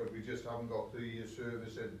recommendation, because we just haven't got the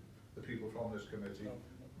service in, the people from this committee.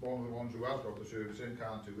 One of the ones who has got the service in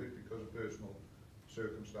can't do it because of personal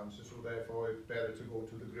circumstances, so therefore it's better to go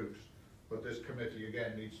to the groups. But this committee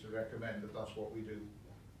again needs to recommend that that's what we do,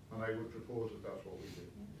 and I would propose that that's what we do.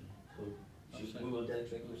 So, should we move on, Derek?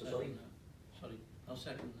 Sorry? Sorry, I'll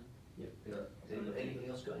second that. Yeah. Anybody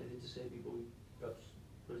else got anything to say before we perhaps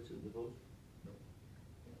put it to the vote? No.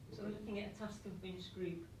 So we're looking at a task and finish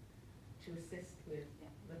group to assist with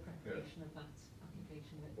the preparation of that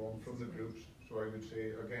application. One from the groups, so I would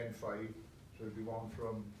say again 5, so it'd be one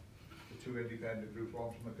from the 2 independent groups,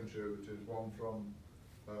 one from the Conservatives, one from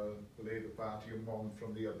the Labour Party and one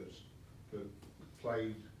from the others, the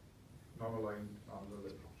Plaid, non-aligned and the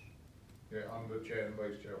Liberals. Yeah, and the chair and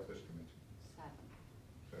vice chair of this committee. 7.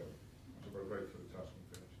 So that's about right for the task and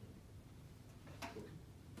finish. Okay.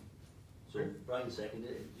 So Brian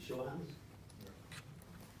seconded it. Show of hands.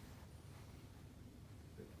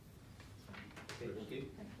 Okay, thank you.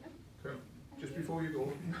 Okay. Just before you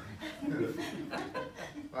go,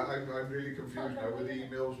 I'm really confused now with the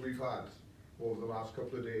emails we've had over the last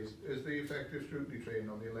couple of days. Is the effective scrutiny training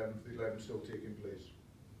on the 11th still taking place?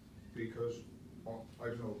 Because, I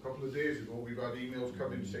don't know, a couple of days ago we've had emails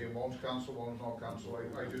coming saying one's cancelled, one's not cancelled.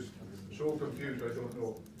 I just, so confused, I don't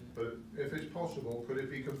know. But if it's possible, could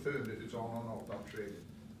it be confirmed if it's on or not, that training?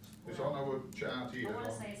 It's on our chart here. I want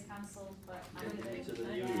to say it's cancelled, but I don't think It's in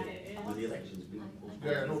the new year, with the elections being postponed.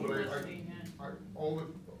 Yeah, no, but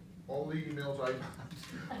all the emails I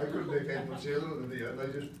had, I couldn't make any material of them in the end. I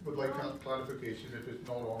just would like clarification if it's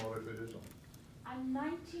not on or if it is on. I'm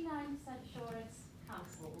 99% sure it's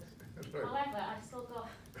cancelled. Right. However, I've still got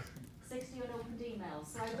 60 unopened emails,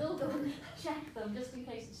 so I will go and check them just in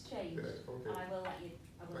case it's changed. Yeah, okay. And I will let you.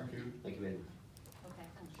 Thank you. Thank you very much. Okay,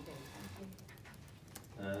 thank you.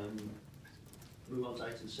 Move on to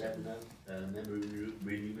item 7 now. Member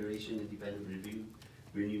remuneration, independent review,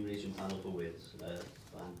 remuneration panel for Wales.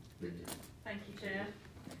 Linda. Thank you, Chair.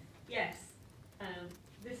 Yes,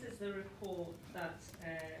 this is the report that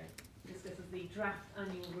discusses the draft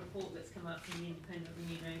annual report that's come out from the Independent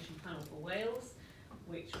Remuneration Panel for Wales,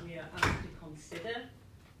 which we are asked to consider.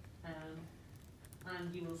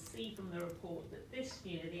 And you will see from the report that this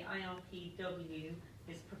year the IRPW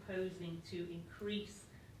is proposing to increase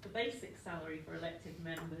the basic salary for elected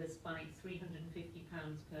members by £350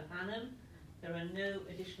 per annum. There are no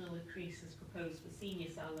additional increases proposed for senior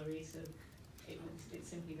salaries, so it's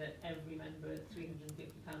simply that every member at £350,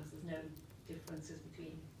 there's no differences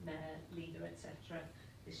between mayor, leader, etc.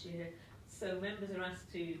 this year. So members are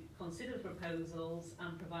asked to consider the proposals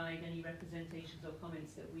and provide any representations or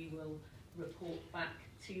comments that we will report back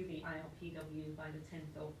to the IRPW by the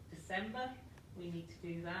 10th of December. We need to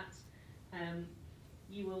do that.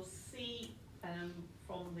 You will see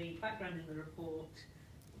from the background in the report,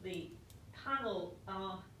 the panel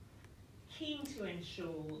are keen to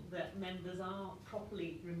ensure that members are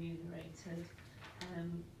properly remunerated.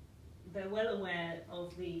 They're well aware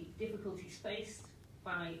of the difficulties faced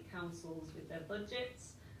by councils with their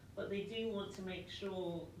budgets, but they do want to make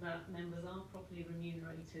sure that members are properly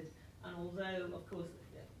remunerated. And although, of course,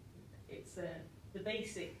 it's the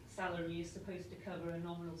basic salary is supposed to cover a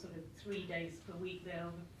nominal sort of 3 days per week, they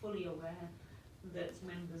are fully aware that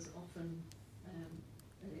members often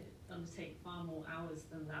undertake far more hours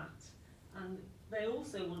than that. And they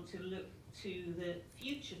also want to look to the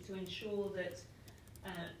future to ensure that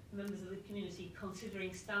members of the community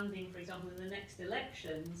considering standing, for example, in the next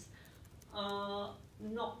elections, are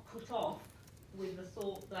not put off with the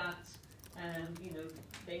thought that you know,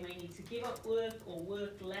 they may need to give up work or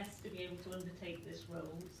work less to be able to undertake this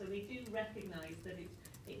role. So they do recognise that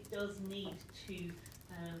it does need to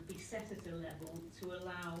be set at a level to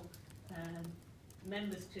allow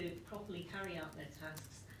members to properly carry out their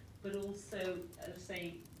tasks, but also,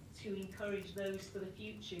 say, to encourage those for the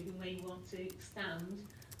future who may want to stand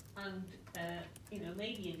and, you know,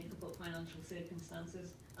 maybe in difficult financial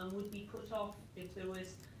circumstances and would be put off if there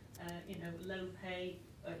was, you know, low pay,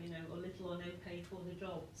 you know, or little or no pay for the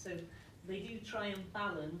job. So they do try and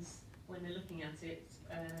balance, when they're looking at it,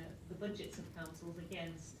 the budgets of councils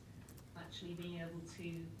against actually being able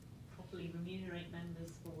to properly remunerate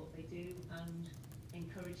members for what they do and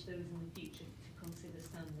encourage those in the future to consider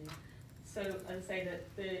standing. So I'd say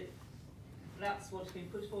that that's what's been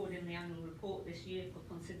put forward in the annual report this year for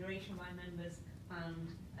consideration by members, and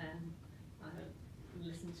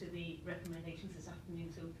listen to the recommendations this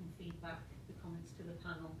afternoon so we can feed back the comments to the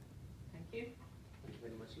panel. Thank you. Thank you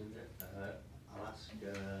very much, Linda. I'll ask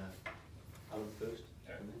Alan first.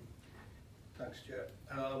 Yeah. Thanks, Chair.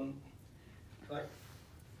 Like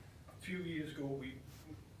a few years ago, we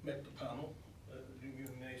met the panel, the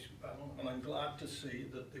remuneration panel, and I'm glad to see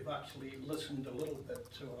that they've actually listened a little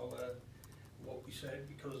bit to our what we said,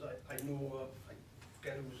 because I know, I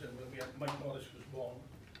forget who was in when we had, Mike Morris was one,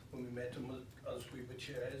 when we met him as we were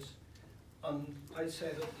chairs, and I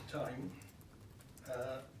said at the time,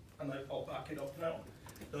 and I'll back it up now,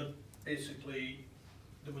 that basically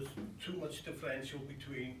there was too much differential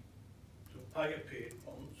between the higher paid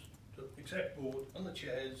ones, the exec board and the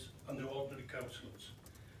chairs and the ordinary councillors.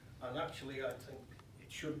 And actually I think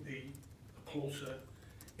it should be a closer,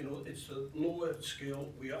 you know, it's the lower scale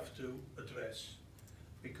we have to address,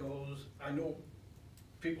 because I know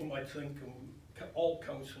people might think all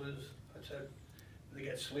councillors, I said, they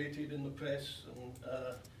get slated in the press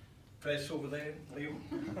and press over there, Liam.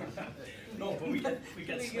 No, but we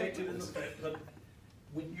get slated in the press. But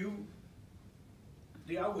when you,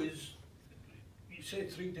 the hours, you say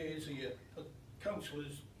 3 days a year, but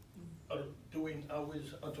councillors are doing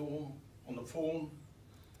hours at home, on the phone,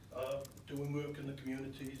 doing work in the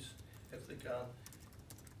communities if they can.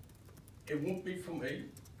 It won't be for me,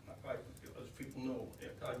 as people know,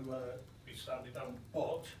 I'm be standing down,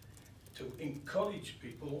 but to encourage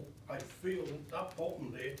people, I feel that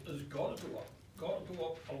bottom rate has got to go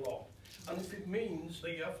up a lot. And if it means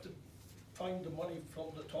that you have to find the money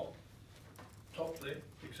from the top rate,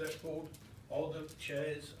 exec board, or the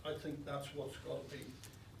chairs, I think that's what's got to be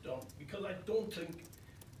done. Because I don't think,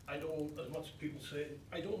 I know as much as people say,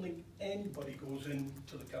 I don't think anybody goes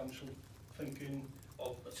into the council thinking,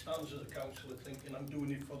 or stands as a councillor thinking, I'm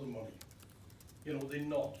doing it for the money. You know, they're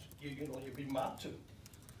not. You know, you'd be mad to.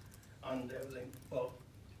 And everything. But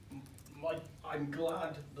I'm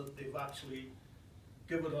glad that they've actually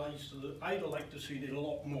given rise to the, I'd like to see it a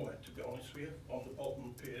lot more, to be honest with you, on the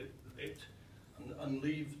bottom pay rate, and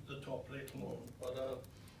leave the top rate alone. But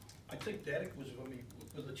I think Derek was with me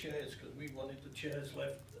with the chairs, because we wanted the chairs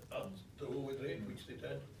left at the lower rate, which they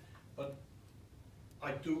did. But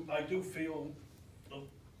I do feel that,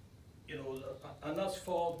 you know, and as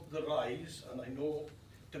for the rise, and I know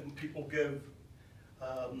different people give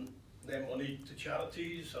their money to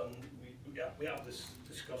charities, and we have this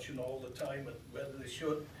discussion all the time at whether they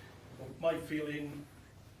should. But my feeling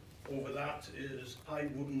over that is I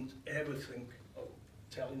wouldn't ever think of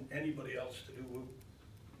telling anybody else to do with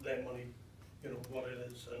their money, you know, what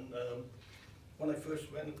it is. And when I first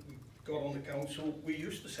got on the council, we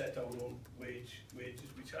used to set our own wages,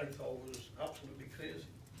 which I thought was absolutely crazy.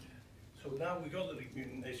 So now we got the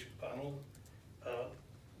remuneration panel,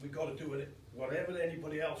 we got to do it. Whatever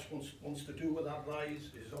anybody else wants to do with that rise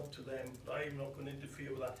is up to them, but I'm not going to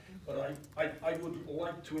interfere with that. But I would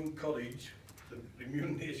like to encourage the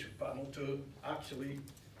remuneration panel to actually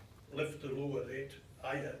lift the lower rate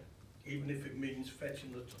higher, even if it means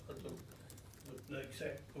fetching the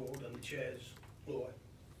exec board and the chairs lower.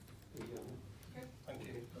 Thank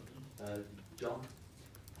you. John?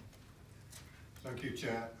 Thank you,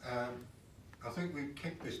 Chair. I think we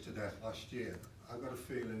kicked this to death last year. I've got a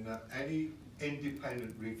feeling that any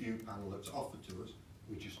independent review panel that's offered to us,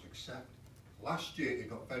 we just accept. Last year it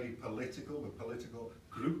got very political. The political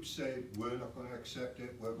groups said we're not going to accept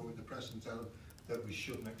it, we're going to press and tell them that we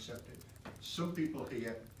shouldn't accept it. Some people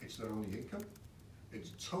here, it's their only income.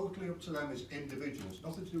 It's totally up to them as individuals,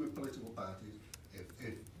 nothing to do with political parties.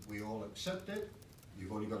 If we all accept it,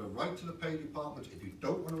 you've only got a right to the pay department. If you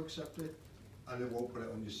don't want to accept it, and they won't put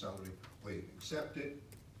it on your salary, or you can accept it,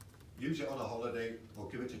 use it on a holiday, or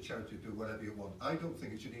give it to charity, do whatever you want. I don't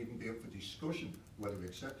think it should even be up for discussion whether we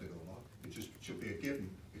accept it or not. It just should be a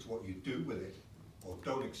given. It's what you do with it, or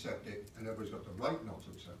don't accept it, and everybody's got the right not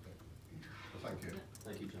to accept it. So thank you.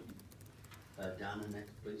 Thank you, John. Dana,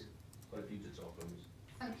 next, please. Quite a few to talk on this.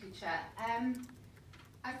 Thank you, Chair.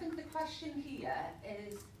 I think the question here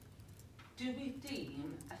is, do we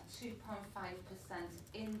deem a 2.5%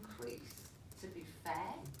 increase to be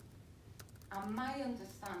fair? And my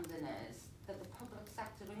understanding is that the public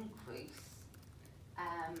sector increase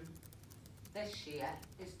this year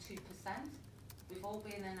is 2%. We've all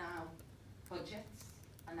been in our budgets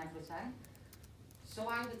and everything. So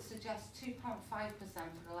I would suggest 2.5%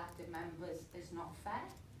 for elected members is not fair.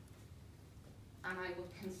 And I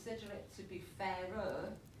would consider it to be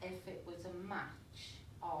fairer if it was a match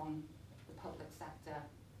on the public sector,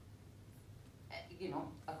 you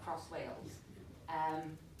know, across Wales.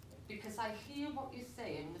 Because I hear what you're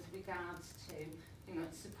saying with regards to, you know,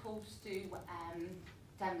 it's supposed to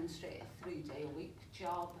demonstrate a 3-day-a-week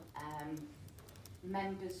job.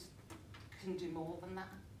 Members can do more than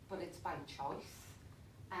that, but it's by choice.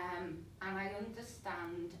 And I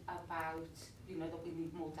understand about, you know, that we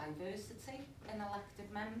need more diversity in elected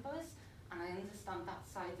members, and I understand that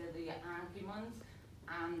side of the argument,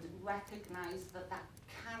 and recognise that that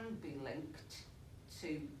can be linked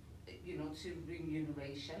to, you know, to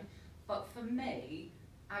remuneration. But for me,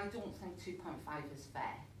 I don't think 2.5 is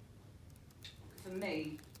fair. For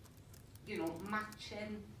me, you know,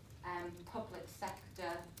 matching public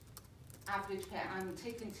sector average pay, I'm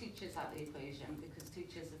taking teachers out of the equation because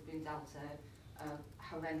teachers have been dealt a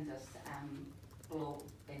horrendous blow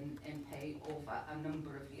in pay over a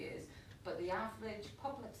number of years. But the average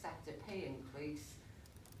public sector pay increase,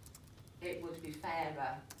 it would be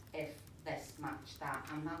fairer if this matched that,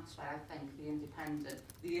 and that's where I think the independent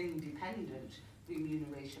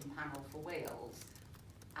remuneration panel for Wales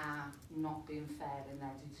are not being fair in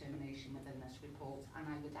their determination within this report. And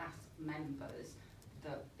I would ask members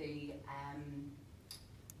that the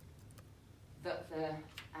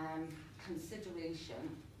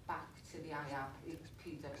consideration back to the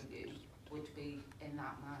IRPW would be in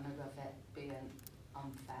that manner of it being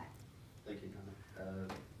unfair. Thank you, Dana.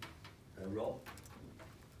 Rob?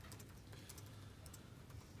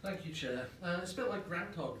 Thank you, Chair. It's a bit like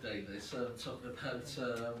Groundhog Day, this, talking about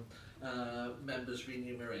members'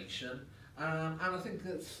 remuneration. And I think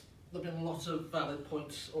that there have been a lot of valid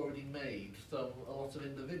points already made from a lot of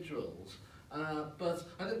individuals. But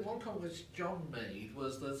I think one comment which John made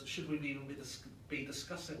was that should we even be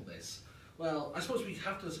discussing this? Well, I suppose we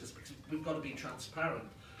have to discuss it because we've got to be transparent.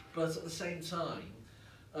 But at the same time,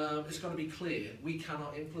 it's got to be clear we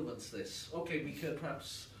cannot influence this. Okay, we could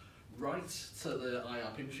perhaps write to the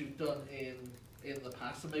IRP, which we've done in the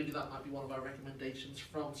past, and maybe that might be one of our recommendations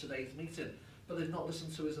from today's meeting. But they've not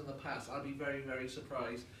listened to us in the past. I'd be very, very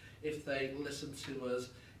surprised if they listen to us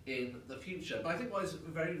in the future. But I think what is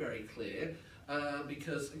very, very clear,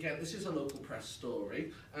 because again, this is a local press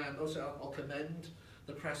story, and also I'll commend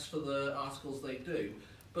the press for the articles they do,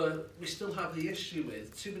 but we still have the issue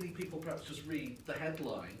with too many people perhaps just read the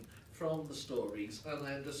headline from the stories and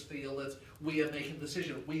then just feel that we are making a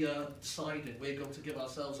decision, we are deciding, we're going to give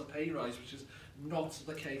ourselves a pay rise, which is not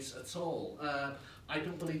the case at all. I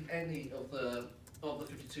don't believe any of the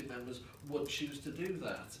 52 members would choose to do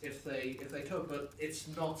that if they could, but it is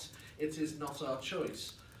not our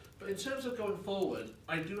choice. But in terms of going forward,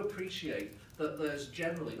 I do appreciate that there's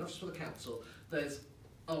generally, not just for the council, there's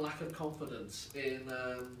a lack of confidence in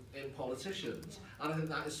politicians, and I think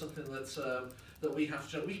that is something that we have to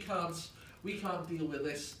show. We can't deal with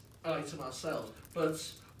this item ourselves, but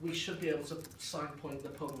we should be able to signpoint the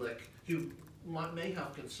public who may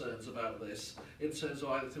have concerns about this in terms of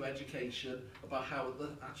either through education about how the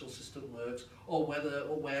actual system works, or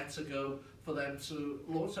where to go for them to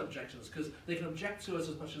launch objections, because they can object to us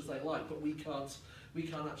as much as they like, but we can't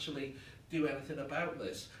actually do anything about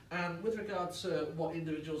this. And with regard to what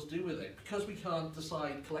individuals do with it, because we can't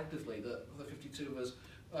decide collectively that the 52 of us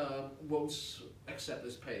won't accept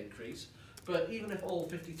this pay increase, but even if all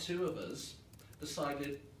 52 of us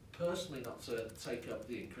decided personally not to take up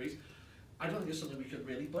the increase, I don't think it's something we could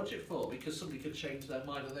really budget for, because somebody could change their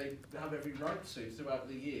mind, and they have every right to throughout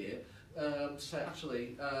the year say,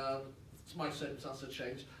 actually, my circumstances have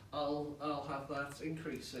changed, I'll have that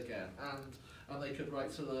increase again, and they could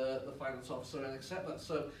write to the finance officer and accept that.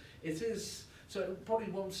 So it is, so it probably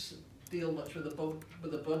won't deal much with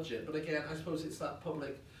the budget, but again, I suppose it's that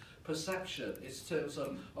public perception in terms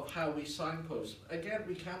of how we signpost. Again,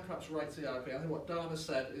 we can perhaps write to the IRP. I think what Dana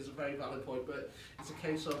said is a very valid point, but it's a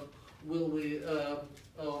case of will we,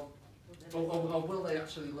 or will they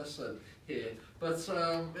actually listen here? But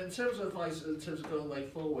in terms of advice, in terms of going way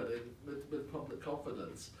forward with public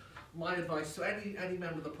confidence, my advice to any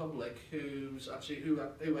member of the public who's actually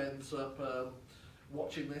who ends up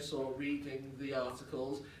watching this or reading the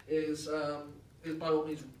articles is by all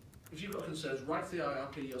means, if you've got concerns, write to the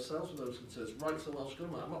IRP yourselves with those concerns, write to the Welsh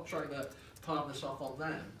Government. I'm not trying to palm this off on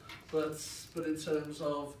them, but in terms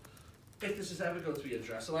of if this is ever going to be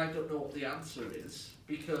addressed, and I don't know what the answer is,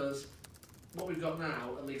 because what we've got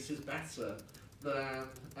now at least is better than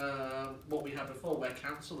what we had before, where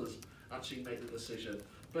councillors actually make the decision.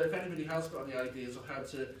 But if anybody has got any ideas of how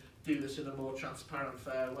to do this in a more transparent,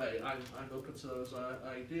 fair way, I'm open to those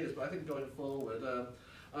ideas. But I think going forward,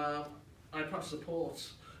 I'd perhaps support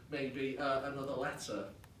maybe another letter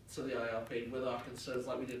to the IRP with our concerns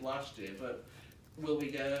like we did last year. But will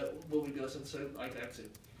we be listened to? I doubt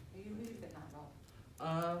it. Are you moving that,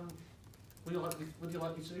 Rob? Would you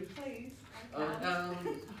like me to? Please.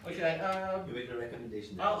 Okay. You make a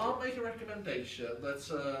recommendation. I'll make a recommendation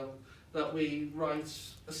that we write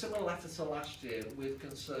a similar letter to last year with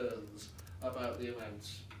concerns about the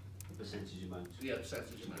amount. The percentage amount. Yeah,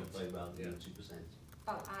 percentage amount. Rather than 2%.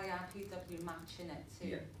 Oh, IRPW matching it too.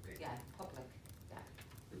 Yeah. Okay. Yeah, public. Yeah.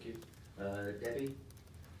 Thank you. Debbie?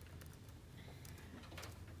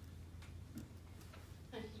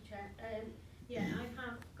 Thank you, Chair. Yeah, I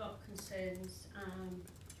have got concerns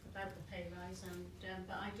about the pay rise, and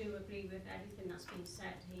but I do agree with everything that's been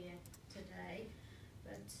said here today.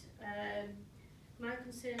 But my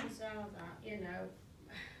concerns are that, you know,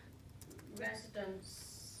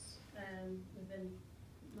 residents within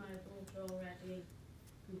my ward are already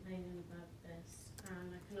complaining about this,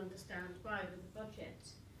 and I can understand why with the budget.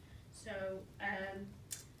 So,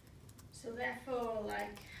 so therefore,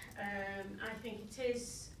 like, I think it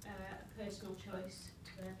is a personal choice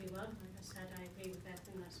to everyone. Like I said, I agree with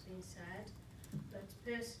everything that's been said, but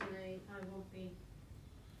personally, I won't be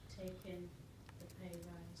taking the pay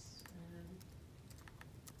rise,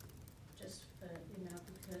 just for, you know,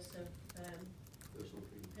 because of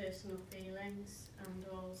personal feelings, and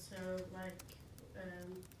also like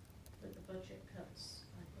with the budget cuts,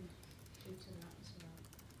 I think due to that as well.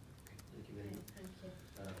 Thank you very much. Thank you.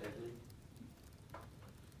 Beverly?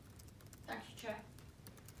 Thank you, Chair.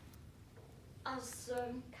 As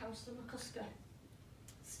Councillor McCusker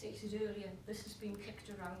stated earlier, this has been kicked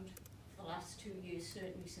around for the last 2 years,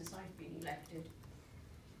 certainly since I've been elected,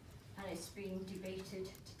 and it's been debated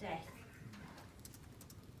to death.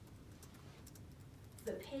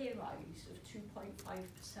 The pay rise of 2.5%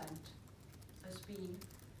 has been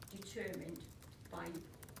determined by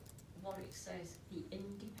what it says, the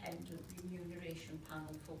Independent Remuneration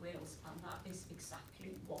Panel for Wales, and that is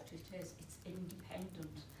exactly what it is. It's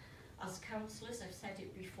independent. As councillors, I've said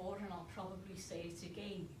it before and I'll probably say it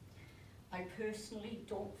again, I personally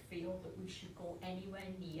don't feel that we should go anywhere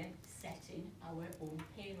near setting our own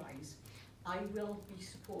pay rise. I will be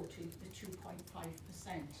supporting the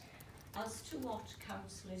 2.5%. As to what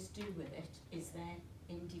councillors do with it is their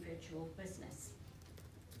individual business.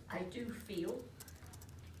 I do feel,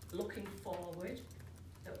 looking forward,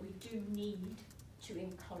 that we do need to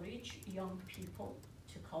encourage young people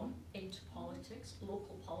to come into politics,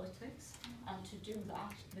 local politics, and to do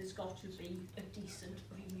that there's got to be a decent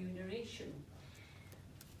remuneration.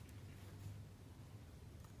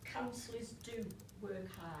 Councillors do work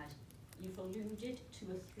hard. You've alluded to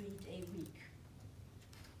a 3-day week.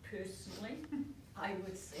 Personally, I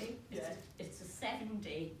would say it's a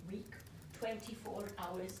 7-day week, 24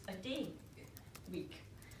 hours a day week.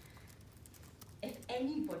 If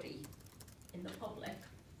anybody in the public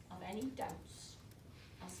have any doubts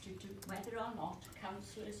as to whether or not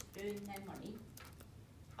councillors earn their money,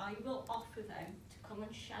 I will offer them to come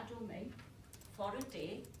and shadow me for a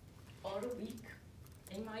day or a week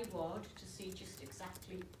in my ward to see just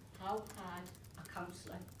exactly how hard a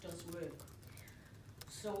councillor does work.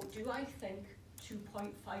 So do I think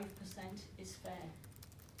 2.5% is fair?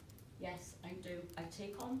 Yes, I do. I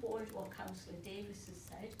take on board what Councillor Davis has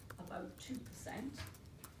said about 2%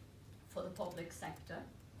 for the public sector.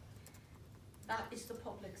 That is the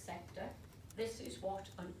public sector. This is what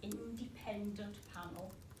an independent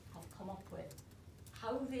panel have come up with.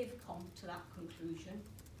 How they've come to that conclusion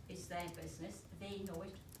is their business. They know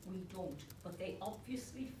it, we don't. But they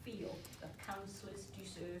obviously feel that councillors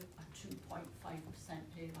deserve a 2.5%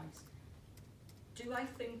 pay rise. Do I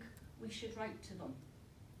think we should write to them?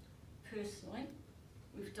 Personally,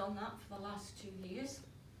 we've done that for the last 2 years.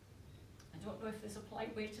 I don't know if there's a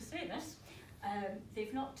polite way to say this.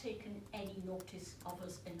 They've not taken any notice of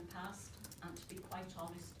us in the past, and to be quite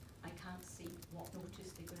honest, I can't see what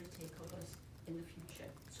notice they're going to take of us in the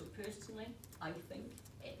future. So personally, I think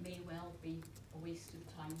it may well be a waste of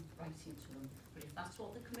time writing to them. But if that's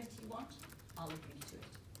what the committee want, I'll agree to it.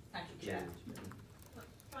 Thank you, Chair.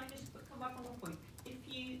 Can I just come back on one point? If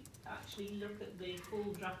you actually look at the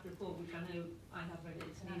full draft report, which I know I have read,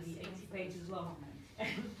 it's nearly 80 pages long.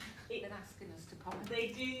 They're asking us to comment. They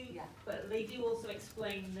do, yeah. But they do also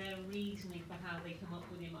explain their reasoning for how they come up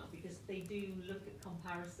with the amount, because they do look at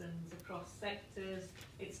comparisons across sectors.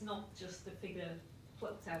 It's not just a figure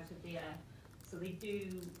plucked out of the air. So they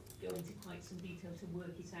do go into quite some detail to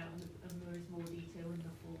work it out, and there is more detail in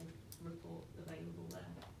the full report available there.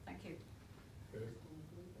 Thank you. Okay.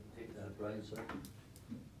 Take that, Brian, sorry.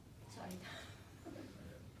 Sorry.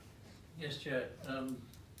 Yes, Chair.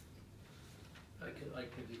 I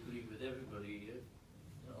could agree with everybody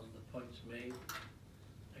on the points made.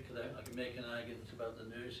 I could make an argument about the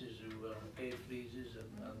nurses who paid freezes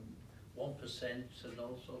and 1% and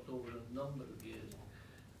all sorts over a number of years.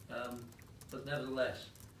 But nevertheless,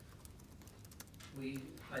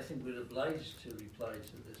 I think we're obliged to reply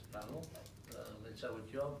to this panel. It's our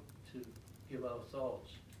job to give our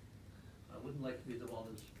thoughts. I wouldn't like to be the one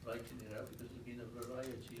that's writing it out, because there's been a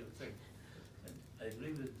variety of things. I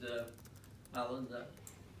agree with Alan that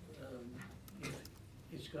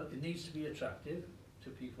it needs to be attractive to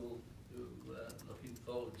people who are looking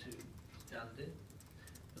forward to standing.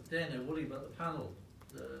 But then I worry about the panel.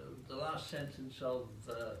 The last sentence of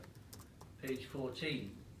page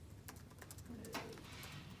 14,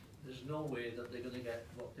 there's no way that they're going to get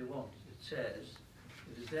what they want. It says,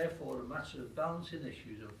 it is therefore a matter of balancing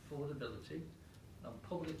issues of affordability and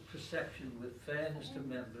public perception with fairness to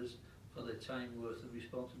members for their time worth of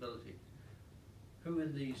responsibility. Who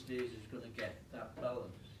in these days is going to get that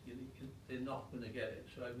balance? They're not going to get it.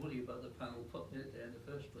 So I worry about the panel putting it there in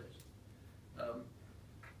the first place.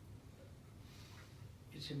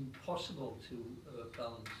 It's impossible to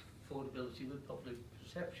balance affordability with public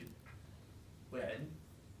perception when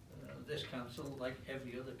this council, like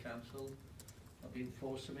every other council, have been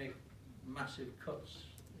forced to make massive cuts.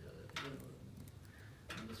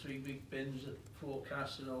 And the 3-week bins,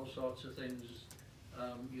 forecasts and all sorts of things.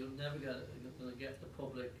 You're never going to get the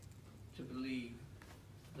public to believe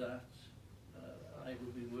that I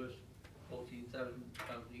will be worth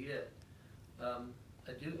 £14,000 a year.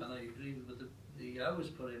 I do, and I agree with the hours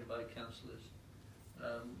put in by councillors.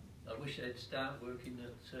 I wish I'd start working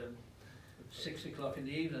at 6 o'clock in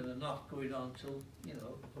the evening and not going on till,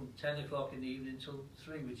 from 10 o'clock in the evening till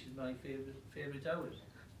 3, which is my favourite hours.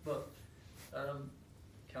 But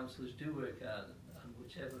councillors do work hard, and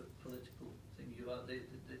whichever political thing you are, they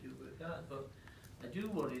do work hard. But I do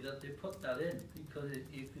worry that they put that in, because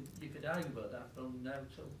you could argue about that from now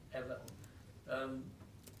till ever.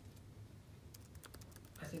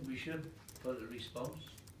 I think we should put a response.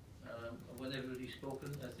 When everybody's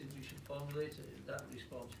spoken, I think we should formulate that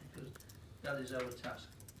response, because that is our task.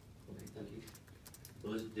 Okay, thank you.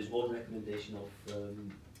 Well, there's one recommendation of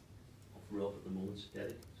Rob at the moment,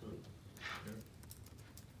 Derek. Sorry.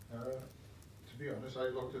 Yeah. To be honest, I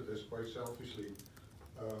looked at this quite selfishly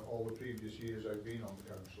all the previous years I've been on the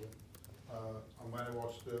council, and when I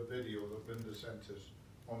watched the video that Linda sent us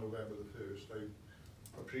on November the 1st,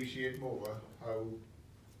 I appreciate more how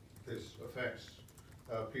this affects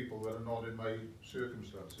people that are not in my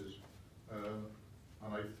circumstances,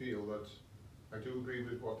 and I feel that I do agree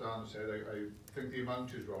with what Dan said. I think the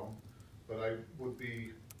amount is wrong, but I wouldn't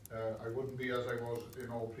be as I was in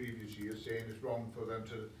all previous years saying it's wrong for them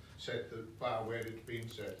to set the bar where it's been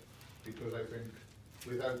set, because I think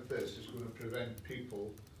without this it's going to prevent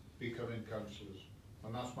people becoming councillors,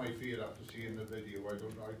 and that's my fear after seeing the video.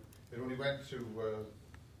 It only went to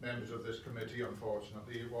members of this committee,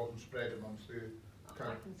 unfortunately. It wasn't spread amongst the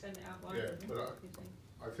I can send it out. Yeah, but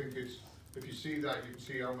I think it's, if you see that, you can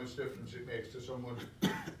see how much difference it makes to someone, you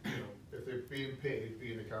know, if they're being paid,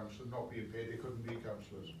 being a councillor, not being paid, they couldn't be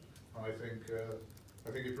councillors. And I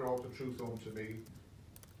think it brought the truth home to me.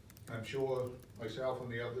 I'm sure myself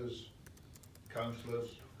and the others,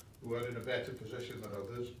 councillors, who are in a better position than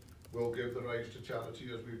others, will give the rise to charity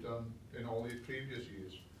as we've done in all the previous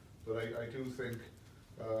years. But I do think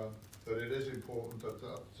that it is important that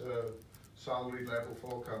that salary level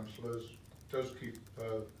for councillors does keep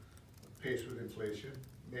pace with inflation.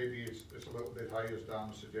 Maybe it's a little bit high, as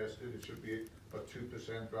Dan suggested. It should be at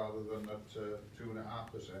 2% rather than at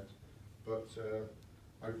 2.5%. But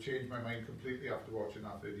I've changed my mind completely after watching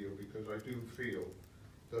that video, because I do feel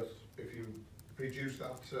that if you reduce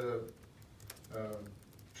that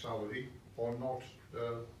salary or not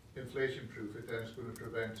inflation proof it, then it's going to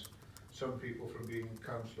prevent some people from being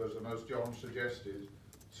councillors. And as John suggested,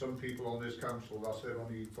 some people on this council, that's their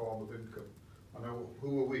only form of income. And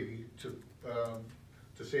who are we to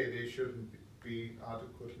say they shouldn't be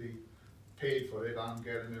adequately paid for it and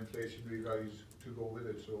get an inflationary rise to go with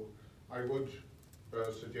it? So I would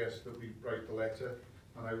suggest that we write the letter,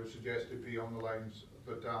 and I would suggest it be on the lines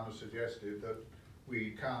that Dan has suggested, that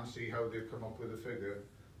we can see how they've come up with a figure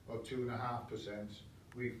of 2.5%.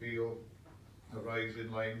 We feel a rise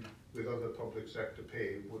in line with other public sector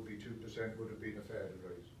pay would be 2%, would have been a fair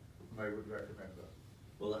rise, and I would recommend that.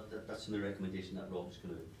 Well, that's in the recommendation that Rob's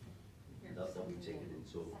going to, that we've taken in.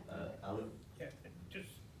 So, Alan? Yeah, just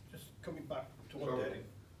coming back to what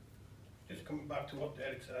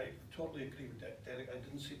Derek, said, I totally agree with Derek. I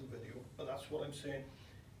didn't see the video, but that's what I'm saying.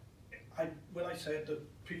 When I said that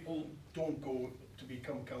people don't go to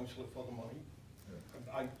become councillor for the money,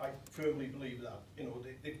 I firmly believe that. You know,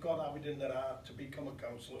 they've got to have it in their heart to become a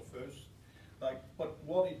councillor first. But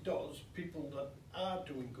what it does, people that are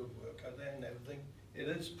doing good work, are there and everything, it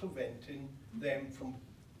is preventing them from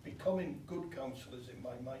becoming good councillors, in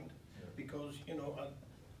my mind, because, you know,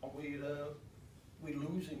 we're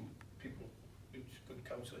losing people who's good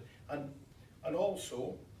councillors. And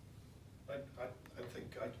also, I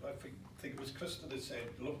think it was Krista that said,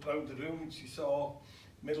 looked round the room and she saw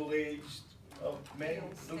middle-aged men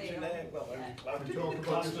losing there. Well, I'm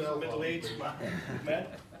classed as middle-aged men.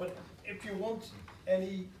 But if you want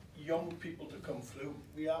any young people to come through,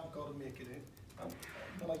 we have got to make it in.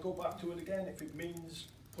 And I go back to it again, if it means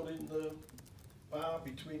putting the bar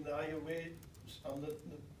between the higher rates and the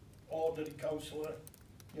ordinary councillor,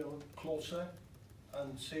 you know, closer,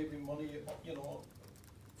 and saving money, you know,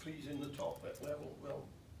 freezing the top level, well,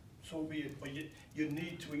 so be it. But you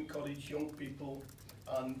need to encourage young people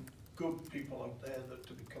and good people out there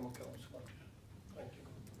to become a councillor. Thank you.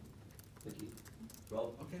 Thank you.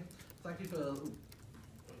 Rob? Okay, thank you for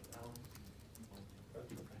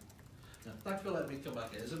thanks for letting me come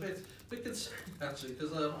back in. It's a bit concerning actually,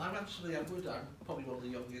 because I'm probably one of the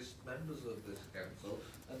youngest members of this council,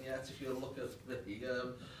 and yet if you look at me,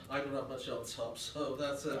 I don't have much on top, so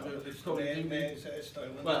that's probably the mayor's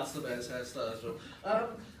hairstyle. Well, that's the mayor's hairstyle as well.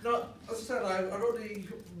 No, as I said, I already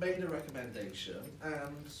made a recommendation,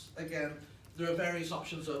 and again, there are various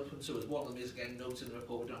options open to us. One of them is again noted in the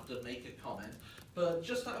report. We don't have to make a comment, but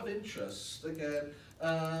just out of interest, again.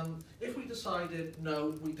 If we decided,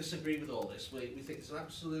 no, we disagree with all this, we think it's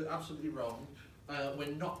absolutely wrong,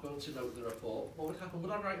 we're not going to note the report, what would happen? Would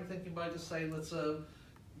I be right in thinking by just saying that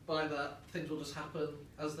by that things will just happen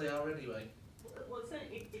as they are anyway? Well,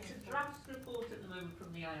 it's a draft report at the moment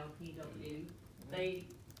from the ILPW. They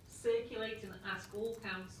circulate and ask all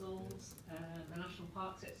councils, the national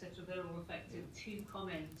parks, etc., they're all affected, to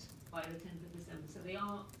comment by the 10th of December. So they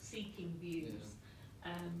are seeking views.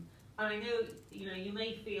 Yeah. And I know, you know, you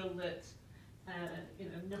may feel that, you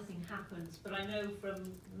know, nothing happens, but I know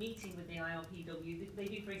from meeting with the ILPW, they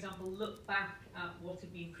do, for example, look back at what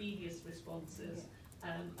have been previous responses.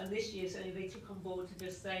 And this year, certainly, they took on board to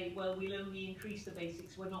just say, well, we'll only increase the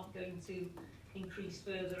basics, we're not going to increase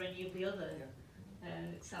further any of the other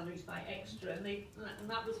salaries by extra. And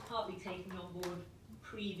that was partly taking on board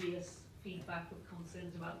previous feedback of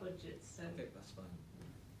concerns about budgets. So. Okay, that's fine.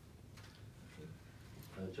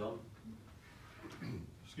 John?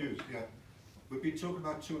 Excuse, yeah. We've been talking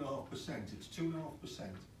about 2.5%. It's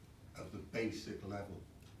 2.5% of the basic level,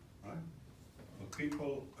 right? For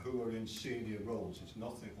people who are in senior roles, it's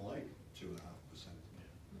nothing like 2.5%.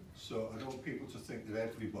 So I don't want people to think that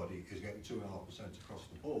everybody is getting 2.5% across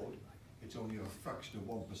the board. It's only a fraction of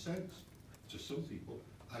 1% to some people,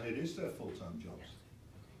 and it is their full-time jobs.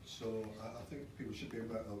 So I think people should be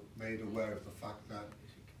made aware of the fact that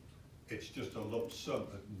it's just a lump sum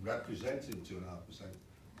representing 2.5%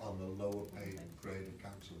 on the lower paid grade of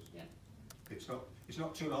councillors. Yeah. It's not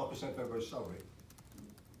 2.5% of everybody's salary.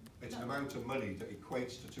 It's an amount of money that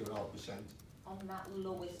equates to 2.5%. On that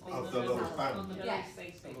lowest Of the lowest band. On the Yes.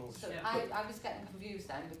 lowest basic. So Yeah. I was getting confused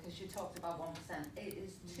then because you talked about 1%. It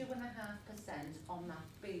is 2.5% on that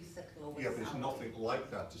basic lowest Yeah, but it's salary. nothing like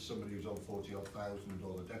that to somebody who's on 40,000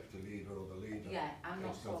 or the deputy leader or the leader. Yeah, I'm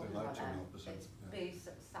not It's nothing talking like about them. 2.5%. It's Yeah.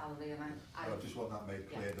 basic salary, and I just want that made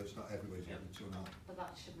clear Yeah. that it's not everybody's Yeah. getting 2.5. but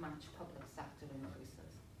that should match public sector increases.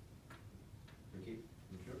 Thank you.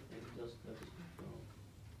 Thank you. Anything else? No.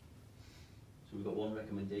 So we've got one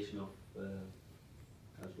recommendation of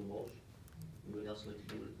Councillor Walsh. Anybody else like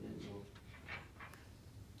to do it? No.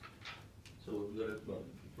 So we've got a, well,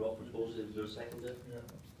 Rob proposes, is there a seconder? Yeah.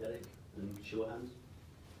 Derek, and show of hands.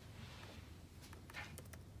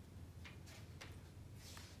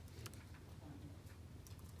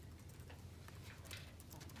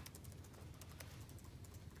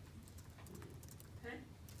 Okay.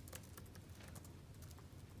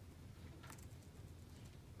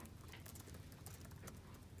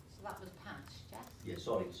 So that was patched, yes? Yeah,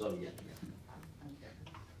 sorry, yeah. Thank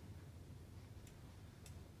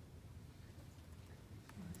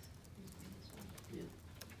you. Yeah.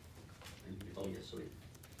 Oh, yes, sorry.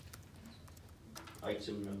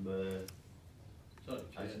 Item number, Sorry,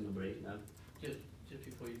 Chair, item number 8 now. just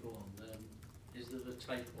before you go on, is there a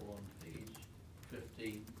typo on page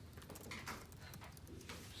 15?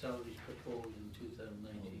 Salaries proposed in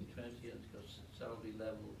 2019-20, and it's got salary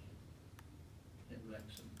levels in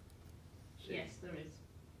Wrexham. See, Yes, there is.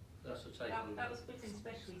 that's a typo. That was put in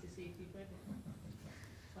specially to see if you've read it.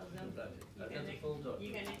 Well done. Read it. You I get got an the ex- full document.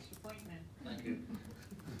 You get an extra point then. Thank you.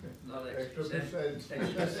 Not Extra extra percent.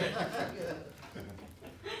 Extra percent.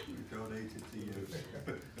 We donated to you.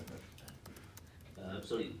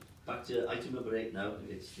 Sorry, back to item number 8 now.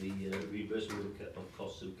 It's the reimbursement of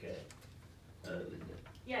costs of care. Linda.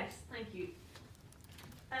 Yes, thank you.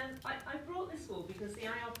 I brought this forward because the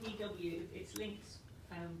IRPW, it's linked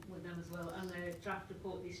with them as well, and their draft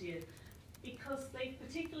report this year, because they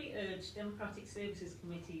particularly urged democratic services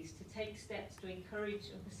committees to take steps to encourage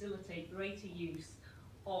and facilitate greater use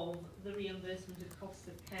of the reimbursement of costs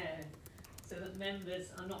of care so that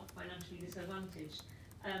members are not financially disadvantaged.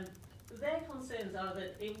 Their concerns are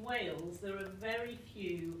that in Wales there are very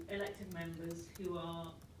few elected members who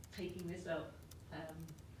are taking this up.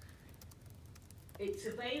 It's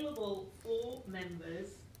available for members,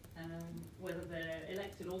 whether they're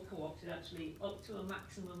elected or co-opted actually, up to a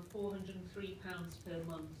maximum of £403 per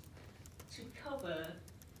month to cover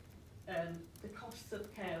the costs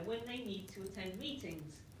of care when they need to attend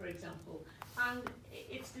meetings, for example. And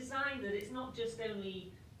it's designed that it's not just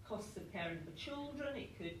only costs of caring for children,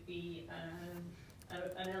 it could be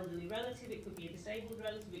an elderly relative, it could be a disabled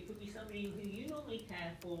relative, it could be somebody who you normally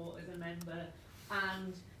care for as a member,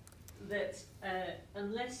 and that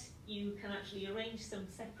unless you can actually arrange some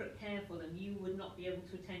separate care for them, you would not be able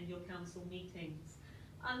to attend your council meetings.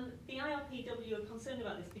 And the IRPW are concerned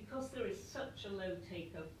about this because there is such a low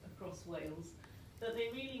take-up across Wales that they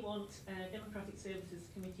really want democratic services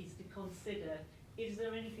committees to consider, is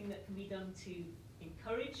there anything that can be done to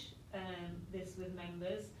encourage this with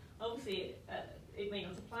members? Obviously it may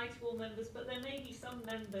not apply to all members, but there may be some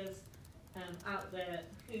members out there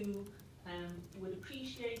who would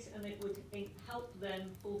appreciate, and it would help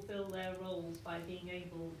them fulfil their roles by being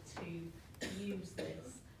able to use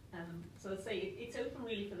this. So I'd say it's open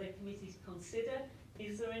really for their committees to consider,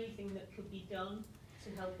 is there anything that could be done to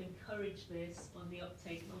help encourage this on the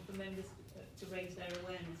uptake, and for members to raise their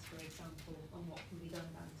awareness, for example, on what can be done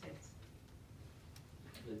about it.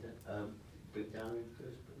 Linda, break down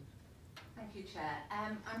first, please. Thank you, Chair.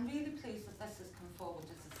 I'm really pleased that this has come forward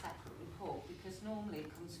as a separate report, because normally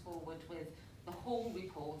it comes forward with the whole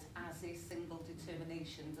report as a single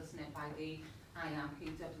determination, doesn't it, by the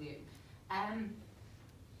IRPW.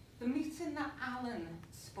 The meeting that Alan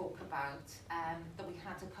spoke about, that we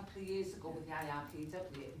had a couple of years ago with the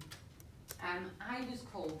IRPW, I was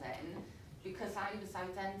called in because I was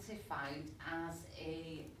identified as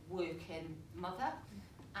a working mother,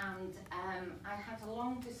 and I had a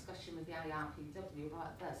long discussion with the IRPW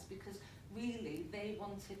about this, because really they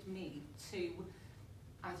wanted me to,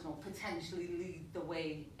 I don't know, potentially lead the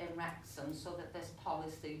way in Wrexham so that this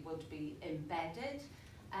policy would be embedded.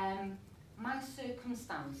 My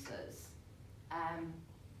circumstances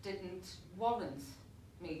didn't warrant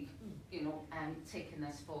me, you know, taking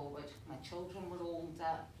this forward. My children were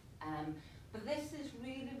older, but this is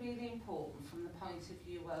really, really important from the point of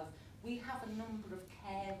view of, we have a number of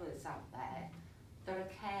carers out there that are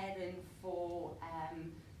caring for,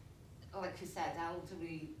 like you said,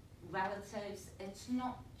 elderly relatives. It's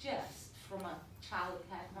not just from a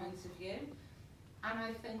childcare point of view. And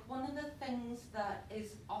I think one of the things that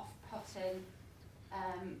is off-putting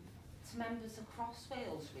to members across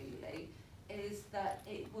Wales really is that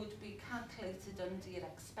it would be calculated under your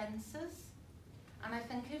expenses. And I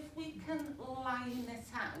think if we can line it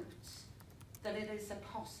out that it is a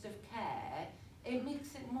cost of care, it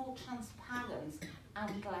makes it more transparent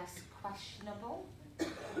and less questionable.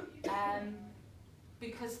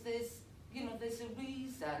 Because there's a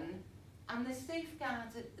reason, and the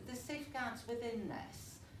safeguards within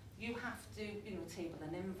this, you have to, table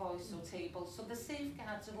an invoice or table, so the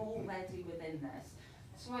safeguards are already within this.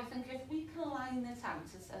 So I think if we can line it out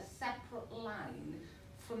as a separate line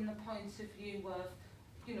from the point of view of,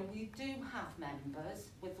 we do have members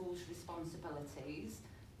with those responsibilities,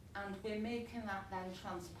 and we're making that then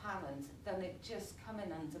transparent, then it just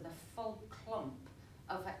coming under the full clump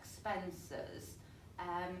of expenses,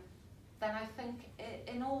 then I think,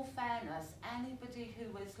 in all fairness, anybody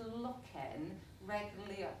who is looking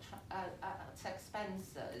regularly at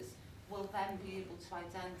expenses will then be able to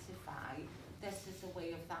identify this is a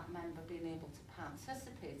way of that member being able to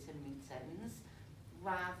participate in meetings,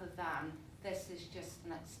 rather than this is just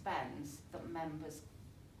an expense that members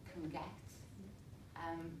can get.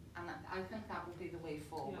 And I think that will be the way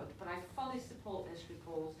forward. Yeah. But I fully support this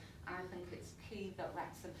report, and I think it's key that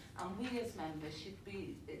Wrexham, and we as members, should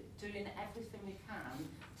be doing everything we can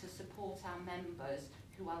to support our members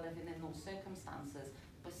who are living in those circumstances,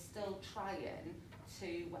 but still trying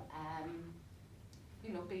to,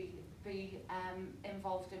 be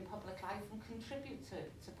involved in public life and contribute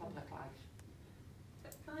to public life.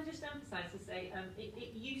 Can I just emphasise to say,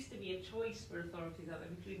 it used to be a choice for authorities,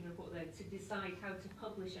 including the report there, to decide how to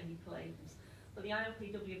publish any claims. But the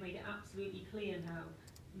ILPW have made it absolutely clear now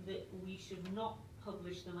that we should not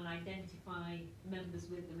publish them and identify members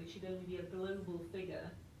with them. It should only be a global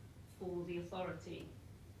figure for the authority.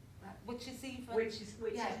 Which is even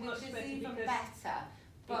better.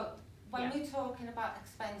 But when we're talking about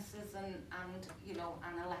expenses and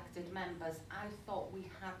elected members, I thought we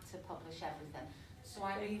had to publish everything. So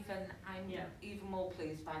I'm even more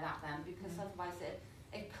pleased by that then, because otherwise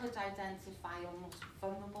it could identify almost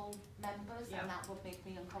vulnerable members, and that would make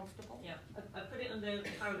me uncomfortable. Yeah, I put it under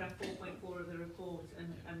paragraph 4.4 of the report,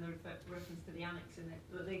 and the reference to the annex in it.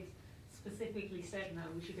 But they've specifically said now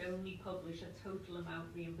we should only publish a total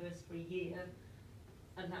amount reimbursed for a year,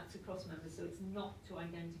 and that's across members, so it's not to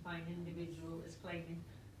identify an individual as claiming.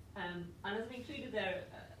 And as I included there,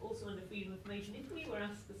 also under freedom of information, if we were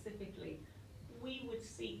asked specifically, we would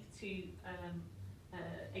seek to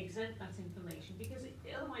exempt that information, because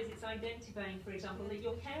otherwise it's identifying, for example, that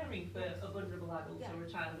you're caring for a vulnerable adult or a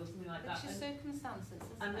child or something like that. It's your circumstances,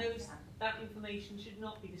 and that information should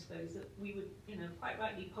not be disclosed. That we would, quite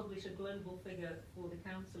rightly publish a global figure for the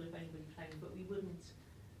council if anybody claimed, but we wouldn't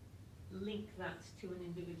link that to an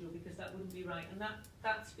individual, because that wouldn't be right. And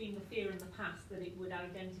that's been the fear in the past, that it would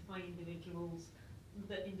identify individuals,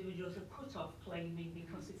 that individuals are put off claiming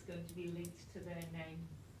because it's going to be linked to their name,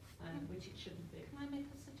 which it shouldn't be. Can I make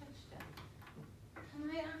a suggestion? Can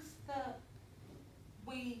I ask that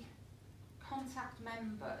we contact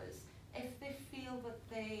members if they feel that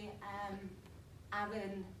they are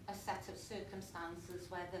in a set of circumstances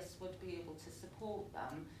where this would be able to support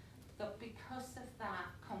them, that because of that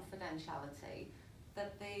confidentiality,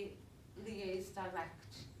 that they liaise direct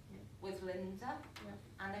with Linda,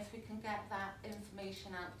 and if we can get that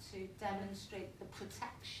information out to demonstrate the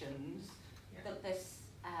protections that this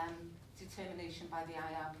determination by the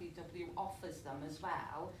IRPW offers them as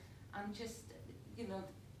well, and just,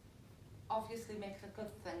 obviously make it a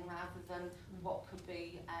good thing rather than what could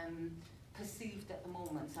be perceived at the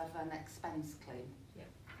moment of an expense claim.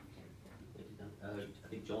 I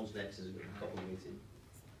think John's next is a couple of meetings.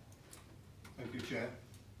 Thank you, Chair.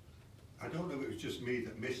 I don't know if it was just me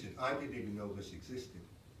that missed it. I didn't even know this existed,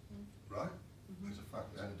 right? As a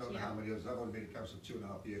fact, and I don't know how many others. I've only been in council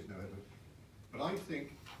 2.5 years now, but I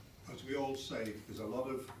think, as we all say, there's a lot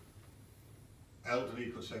of elderly,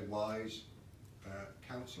 you could say wise,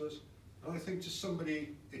 councillors. And I think to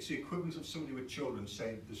somebody, it's the equivalent of somebody with children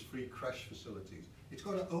saying there's free creche facilities. It's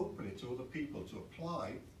got to open it to other people to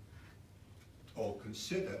apply or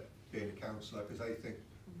consider being a councillor, because they think,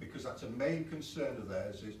 because that's a main concern of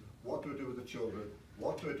theirs, is what do I do with the children,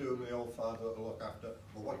 what do I do with my old father that I look after,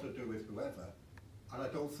 or what do I do with whoever. And I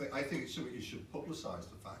think it's something you should publicise,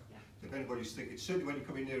 the fact that if anybody's thinking, certainly when you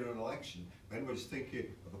come in near an election, if anybody's thinking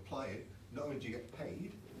of applying, not only do you get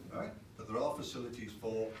paid, right, but there are facilities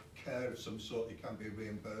for care of some sort, you can be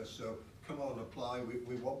reimbursed, so come on, apply,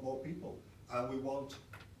 we want more people. And we want,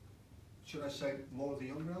 should I say, more of the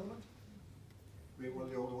younger element? being one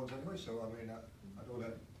of the older ones anyway, so I mean, I don't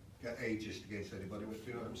want to get ageist against anybody, but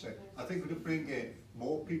you know what I'm saying? I think we could bring in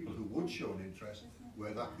more people who would show an interest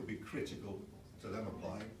where that could be critical to them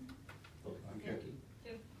applying. Thank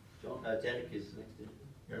you. John, Derek is next.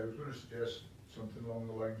 Yeah, I was going to suggest something along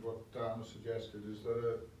the lines of what Dan suggested, is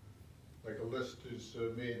that a list is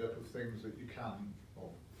made up of things that you can, or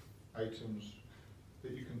items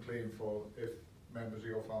that you can claim for if members of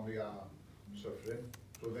your family are suffering.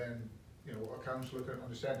 So then, you know, a councillor can,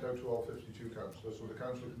 and it's sent out to all 52 councillors, so the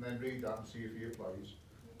councillor can then read that and see if he applies.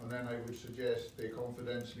 And then I would suggest they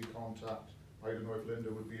confidentially contact, I don't know if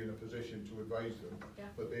Linda would be in a position to advise them,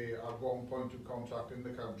 but they have one point of contact in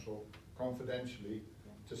the council, confidentially,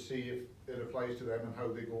 to see if it applies to them and how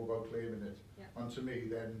they go about claiming it. And to me,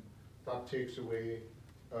 then, that takes away,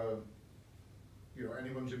 you know,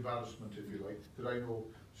 anyone's embarrassment, if you like, because I know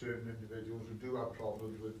certain individuals who do have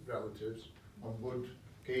problems with relatives and would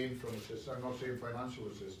gain from assistance. I'm not saying financial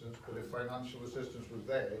assistance, but if financial assistance was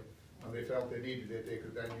there and they felt they needed it, they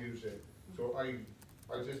could then use it. So I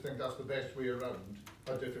just think that's the best way around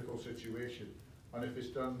a difficult situation. And if it's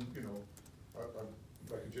done, you know,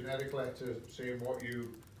 like a generic letter saying what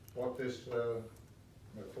this £403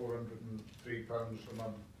 a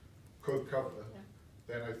month could cover,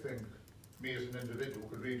 then I think me as an individual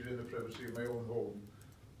could read it in the privacy of my own home,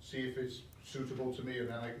 see if it's suitable to me, and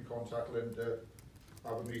then I can contact Linda,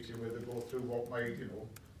 have a meeting with her, go through what my, you know,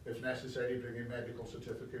 if necessary, bring in medical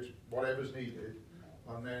certificates, whatever's needed,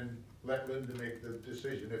 and then let Linda make the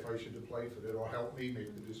decision if I should apply for it, or help me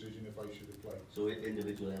make the decision if I should apply. So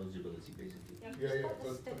individual eligibility, basically. Yeah,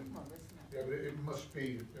 but it must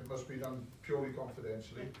be done purely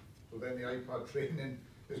confidentially. So then the iPad training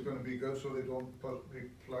is going to be good, so they don't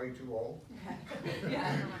reply to all.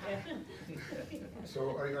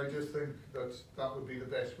 So I just think that would be the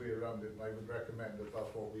best way around it, and I would recommend that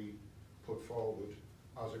that's what we put forward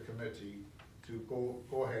as a committee, to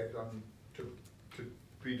go ahead and to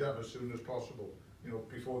be done as soon as possible. You know,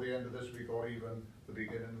 before the end of this week or even the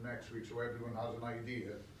beginning of next week, so everyone has an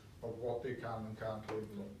idea of what they can and can't claim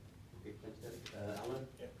for. Okay, thanks, Alan?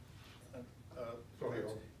 Sorry,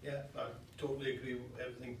 Yeah, I totally agree with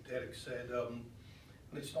everything Derek said. And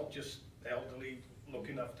it's not just elderly,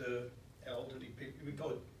 looking after elderly people. We've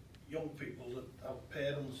got young people that have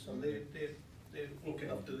parents, and they're looking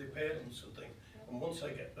after their parents and things. And once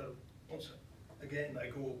again I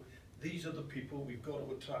go, these are the people we've got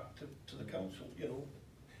to attract to the council. You know,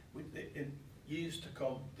 in years to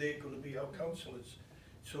come, they're going to be our councillors.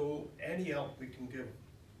 So any help we can give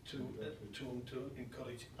to them to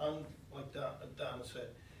encourage, and like Dan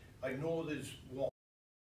said, I know there's one.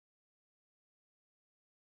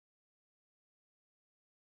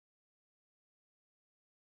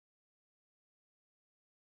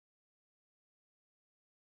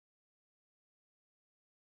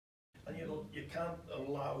 And you know, you can't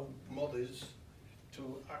allow mothers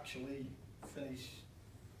to actually finish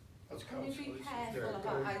as councillors. Can you be careful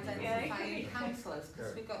about identifying councillors?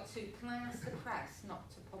 Because we've got to, can I ask the press not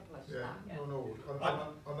to publish that? No,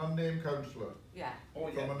 an unnamed councillor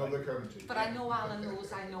from another county. But I know Alan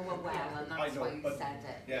knows I know her well, and that's why you said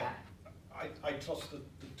it. I trust the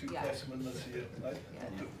two pressmen that's here. Right?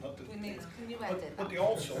 We need, can you edit but they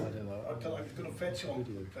also, I'm going to fetch on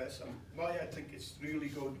the press, and why I think it's really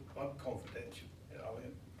good on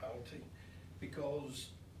confidentiality,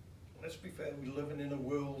 because let's be fair, we're living in a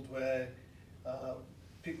world where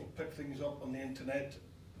people pick things up on the internet.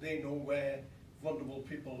 They know where vulnerable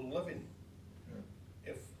people are living.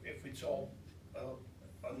 If it's all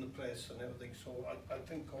on the press and everything, so I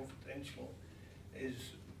think confidential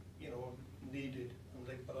is, you know, needed.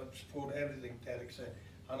 But I support everything Derek said,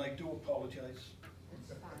 and I do apologise.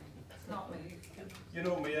 It's fine. It's not me. You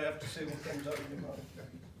know me, I have to say what comes out of your mouth.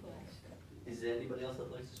 Is there anybody else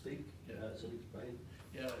that'd like to speak? Sorry, Brian.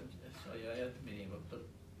 Yeah, sorry, I had the meeting, but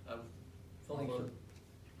I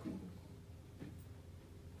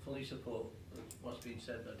fully support what's been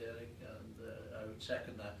said by Derek, and I would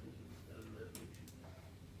second that.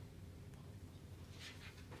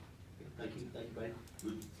 Thank you, Brian.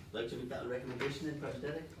 Would you like to make that a recommendation then, perhaps,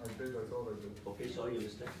 Derek? I did, I thought I did. Okay, sorry, you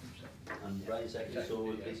missed it. And Brian second,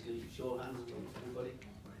 so basically show of hands on everybody.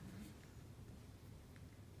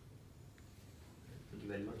 Thank you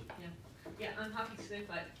very much. Yeah, I'm happy to circulate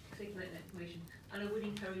that information, and I would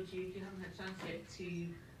encourage you, if you haven't had a chance yet, to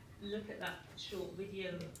look at that short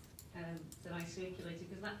video that I circulated,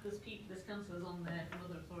 because there's councillors on there from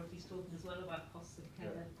other authorities talking talking as well about costs of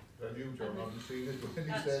care. I knew John hadn't seen it when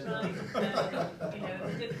he That's said right. that. You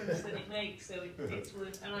know, the difference that it makes, so it's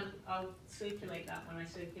worth, and I'll circulate that when I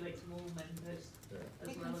circulate to all members. Yeah.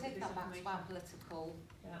 We can take that back to our political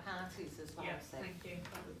parties as well. Yes, thank you.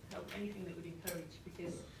 That would help. Anything that would encourage,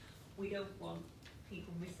 because we don't want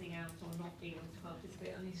people missing out or not being able to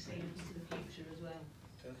participate. I need to say into the future as well.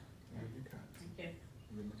 Yeah, you can. Thank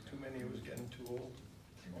you. Too many of us getting too old.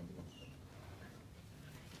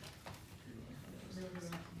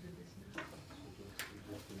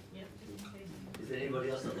 Is there anybody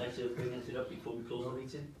else that'd like to bring anything up before we close the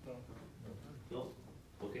meeting? No?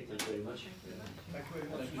 Okay, thank you very much. Thank you very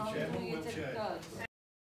much, Oh, Chairman. you Well did chaired. good.